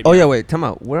Netflix right now? Oh yeah, wait, time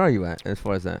out. Where are you at as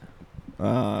far as that?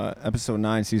 Episode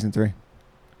 9, season 3.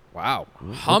 Wow.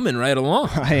 Humming right along.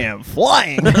 I am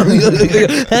flying.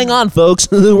 Hang on, folks.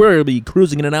 We're going to be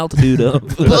cruising at an altitude of.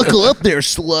 Buckle up there,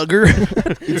 slugger.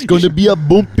 It's going to be a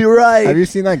bumpy ride. Have you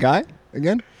seen that guy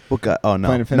again? What guy? Oh, no.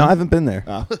 Planet No, I Fitness? haven't been there.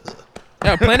 Oh.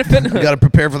 Yeah, Planet Fitness. You got to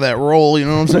prepare for that roll. You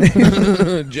know what I'm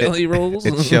saying? Jelly rolls.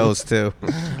 It shows too.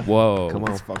 Whoa. Come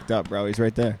on. It's fucked up, bro. He's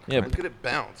right there. Yeah, Look at it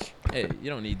bounce. hey, you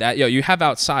don't need that. Yo, you have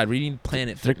outside. We need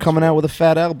Planet They're Fitness. coming out with a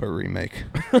Fat Albert remake.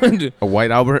 A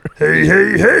white Albert.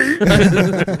 You're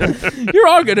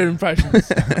all good at impressions.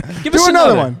 Give us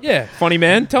another one. Yeah, funny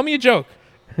man. Tell me a joke.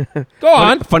 Go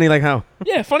on. Funny like how?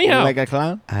 Yeah, funny how. Like a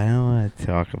clown? I don't want to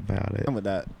talk about it. I'm with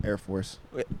that Air Force.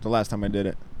 The last time I did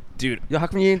it. Dude, Yo, how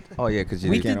come you ain't? Oh yeah, because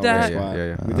you We didn't- did that.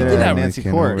 Yeah. We Oh, did it did at that Nancy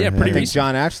weekend Court. over Yeah, pretty I think recent.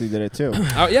 John actually did it too.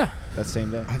 oh yeah. That same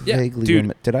day. I Yeah, vaguely dude.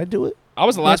 remember. Did I do it? I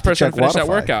was the We'll last have to person to check finish that Wodify.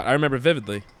 workout. I remember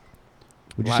vividly.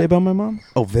 What'd you What? say about my mom?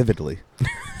 Oh, vividly.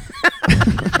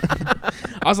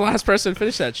 I was the last person to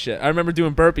finish that shit. I remember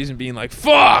doing burpees and being like,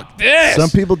 "Fuck this!" Some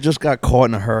people just got caught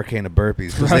in a hurricane of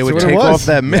burpees because they That's would what it take was. off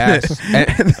that minute.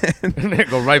 Yes. And then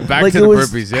go right back Like to it the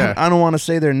was- burpees. Yeah. I don't want to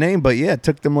say their name, but yeah, it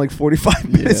took them like 45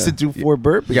 minutes to do 4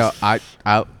 burpees. Yo,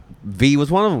 I V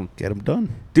was one of them. Get them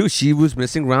done. Dude, she was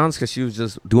missing rounds because she was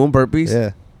just doing burpees.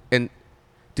 Yeah. And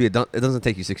dude, it doesn't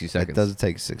take you 60 seconds. It doesn't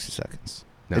take 60 seconds.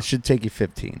 No. It should take you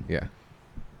 15. Yeah.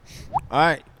 All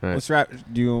right. All right. Let's wrap.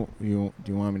 Do you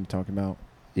want me to talk about?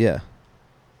 Yeah.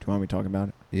 Do you want me to talk about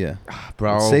it? Yeah.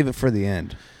 Bro. Save it for the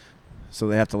end. So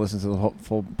they have to listen to the whole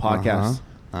full podcast.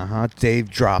 Uh-huh. Dave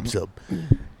drops a.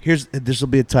 This will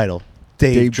be a title.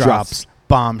 Dave drops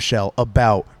bombshell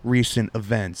about recent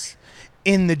events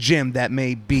in the gym that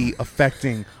may be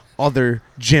affecting other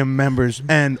gym members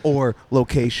and or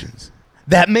locations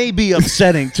that may be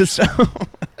upsetting to some.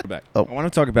 Back. Oh. I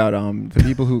want to talk about the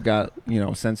people who got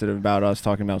sensitive about us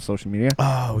talking about social media.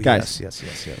 Oh, Guys. yes.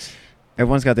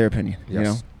 Everyone's got their opinion. You know,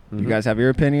 Yes. you guys have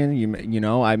your opinion. You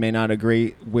know, I may not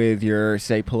agree with your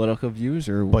say political views,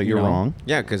 or But you're you know, wrong.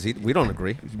 Yeah, because we don't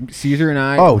agree. Caesar and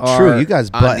I. Oh, are, true. You guys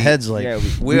on butt the- heads like. Yeah,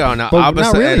 We are not but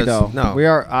opposite not really ends. though. No. We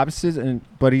are opposites,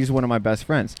 but he's one of my best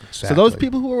friends. So those Exactly.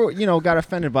 people who are got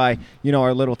offended by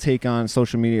our little take on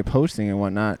social media posting and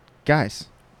whatnot, guys,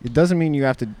 it doesn't mean you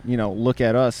have to look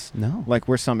at us No. like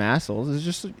we're some assholes.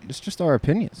 It's just our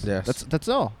opinions. Yes. That's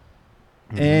all.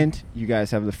 Mhm. And you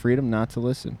guys have the freedom not to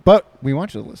listen, but we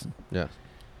want you to listen. Yeah.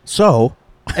 So,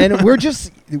 And we're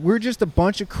just a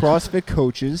bunch of CrossFit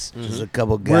coaches. there's a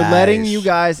couple guys. We're letting you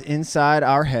guys inside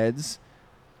our heads,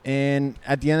 and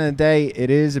at the end of the day, it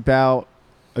is about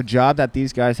a job that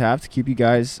these guys have to keep you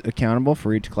guys accountable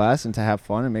for each class and to have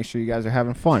fun and make sure you guys are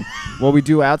having fun. What we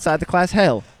do outside the class,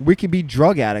 hell, we could be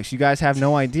drug addicts. You guys have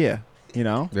no idea,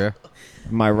 Yeah.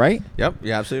 Am I right? Yep.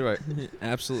 Yeah, absolutely right.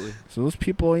 Absolutely. So those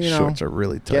people, Shorts are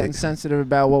really tight. getting sensitive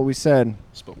about what we said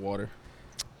Spilt water.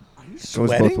 goes both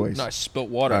sweating? ways. No, I spilt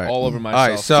water All right. all over All myself.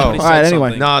 right, so- Somebody All right, said anyway.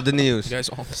 something. Nah, the news. You guys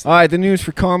all All right, the news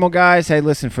for Carmel, guys. Hey,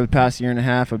 listen, for the past year and a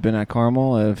half, I've been at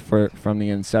Carmel from the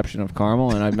inception of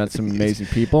Carmel, and I've met some amazing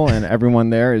people, and everyone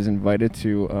there is invited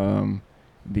to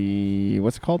the,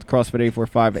 what's it called? CrossFit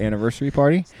 845 anniversary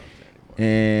party.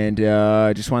 And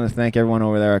I just want to thank everyone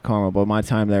over there at Carmel, but my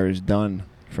time there is done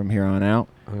from here on out,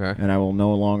 Okay. and I will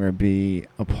no longer be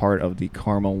a part of the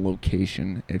Carmel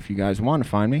location. If you guys want to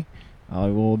find me, I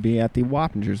will be at the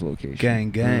Wappingers location.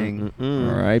 Gang, gang.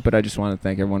 All right, but I just want to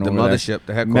thank everyone The over there. mothership,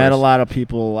 the headquarters. Met a lot of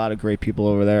people, a lot of great people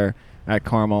over there at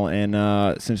Carmel,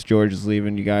 and since George is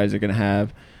leaving, you guys are gonna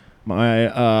have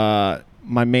my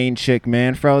my main chick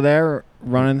Manfro there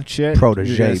running the shit. Protege,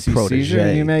 You're gonna see protege. Caesar,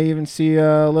 and you may even see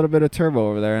a little bit of Turbo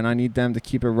over there, and I need them to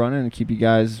keep it running and keep you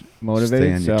guys motivated.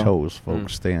 Stay on your so- toes,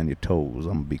 folks. Stay on your toes.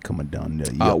 I'm gonna be coming down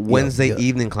there. Wednesday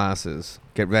evening classes.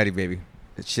 Get ready, baby.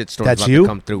 The shit storm's That's about you? to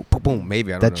come through. Boom, boom.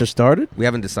 Maybe I don't That know. just started. We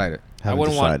haven't decided. I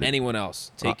wouldn't want decided. anyone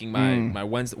else taking my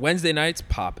Wednesday nights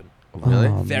popping. Really?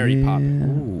 Oh, Very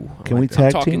man. popular. Can we I'm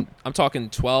tag talking team? I'm talking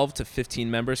 12 to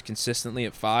 15 members consistently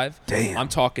at 5. Damn. I'm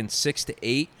talking 6 to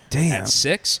 8 Damn. at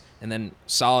 6, and then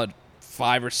solid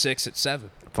 5 or 6 at 7.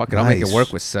 Fuck it. I'll make it Nice.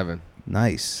 work with 7.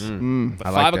 Nice. But I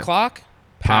like 5 that. o'clock,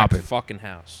 packed Poppin'. fucking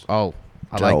house. Oh,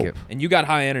 I like Dope. it. And you got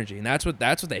high energy, and that's what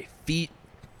they feed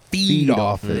Feed off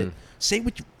off it. it. Say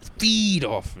what you feed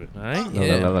off it, all right?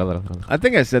 Yeah. I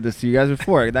think I said this to you guys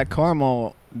before. That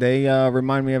Carmel, they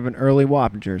remind me of an early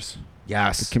Wappingers. The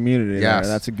Yes. community Yes.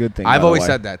 there. That's a good thing. I've by the always way.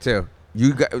 said that too.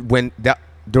 You got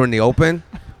during the open,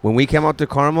 when we came out to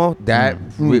Carmel, that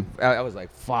I was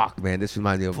like, "Fuck, man, this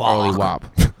reminds me of early WAP."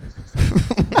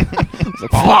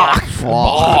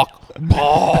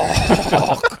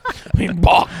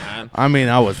 I mean,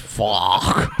 I was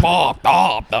fuck.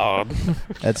 Dog.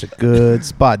 That's a good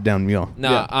spot down here.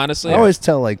 Nah, honestly, I always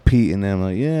tell like Pete and them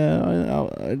like, yeah,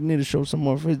 I need to show some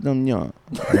more face down here.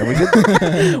 Never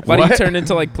get why do you turn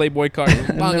into like Playboy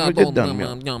cartoon? never get done,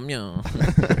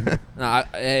 Nah,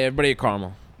 hey, everybody at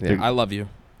Carmel, Yeah. I love you.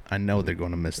 I know they're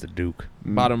going to miss the Duke.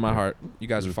 Bottom of my heart, you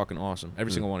guys are fucking awesome.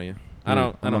 Every single one of you. I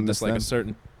don't I'm gonna dislike a miss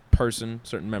certain person,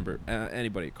 certain member,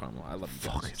 anybody at Carmel. I love you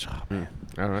guys. Fucking job, man.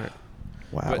 All right.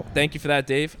 Wow. But thank you for that,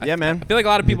 Dave. Yeah, man. I feel like a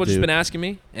lot of people have just dude. been asking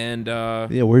me, and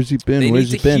Yeah, where's he been? They Where's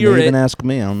need he to been? hear They even it ask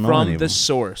me. I don't know any from of the them.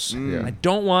 source. Yeah. I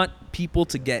don't want people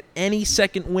to get any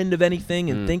second wind of anything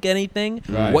and think anything.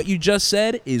 Right. What you just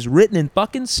said is written in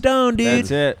fucking stone, dude.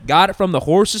 That's it. Got it from the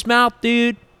horse's mouth,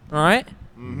 dude. All right?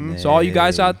 So all you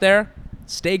guys out there,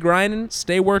 stay grinding,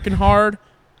 stay working hard.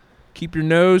 Keep your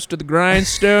nose to the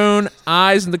grindstone,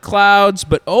 eyes in the clouds,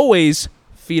 but always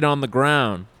feet on the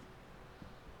ground.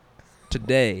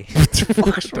 Today.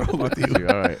 All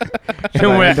right.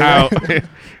 We're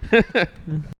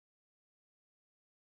out.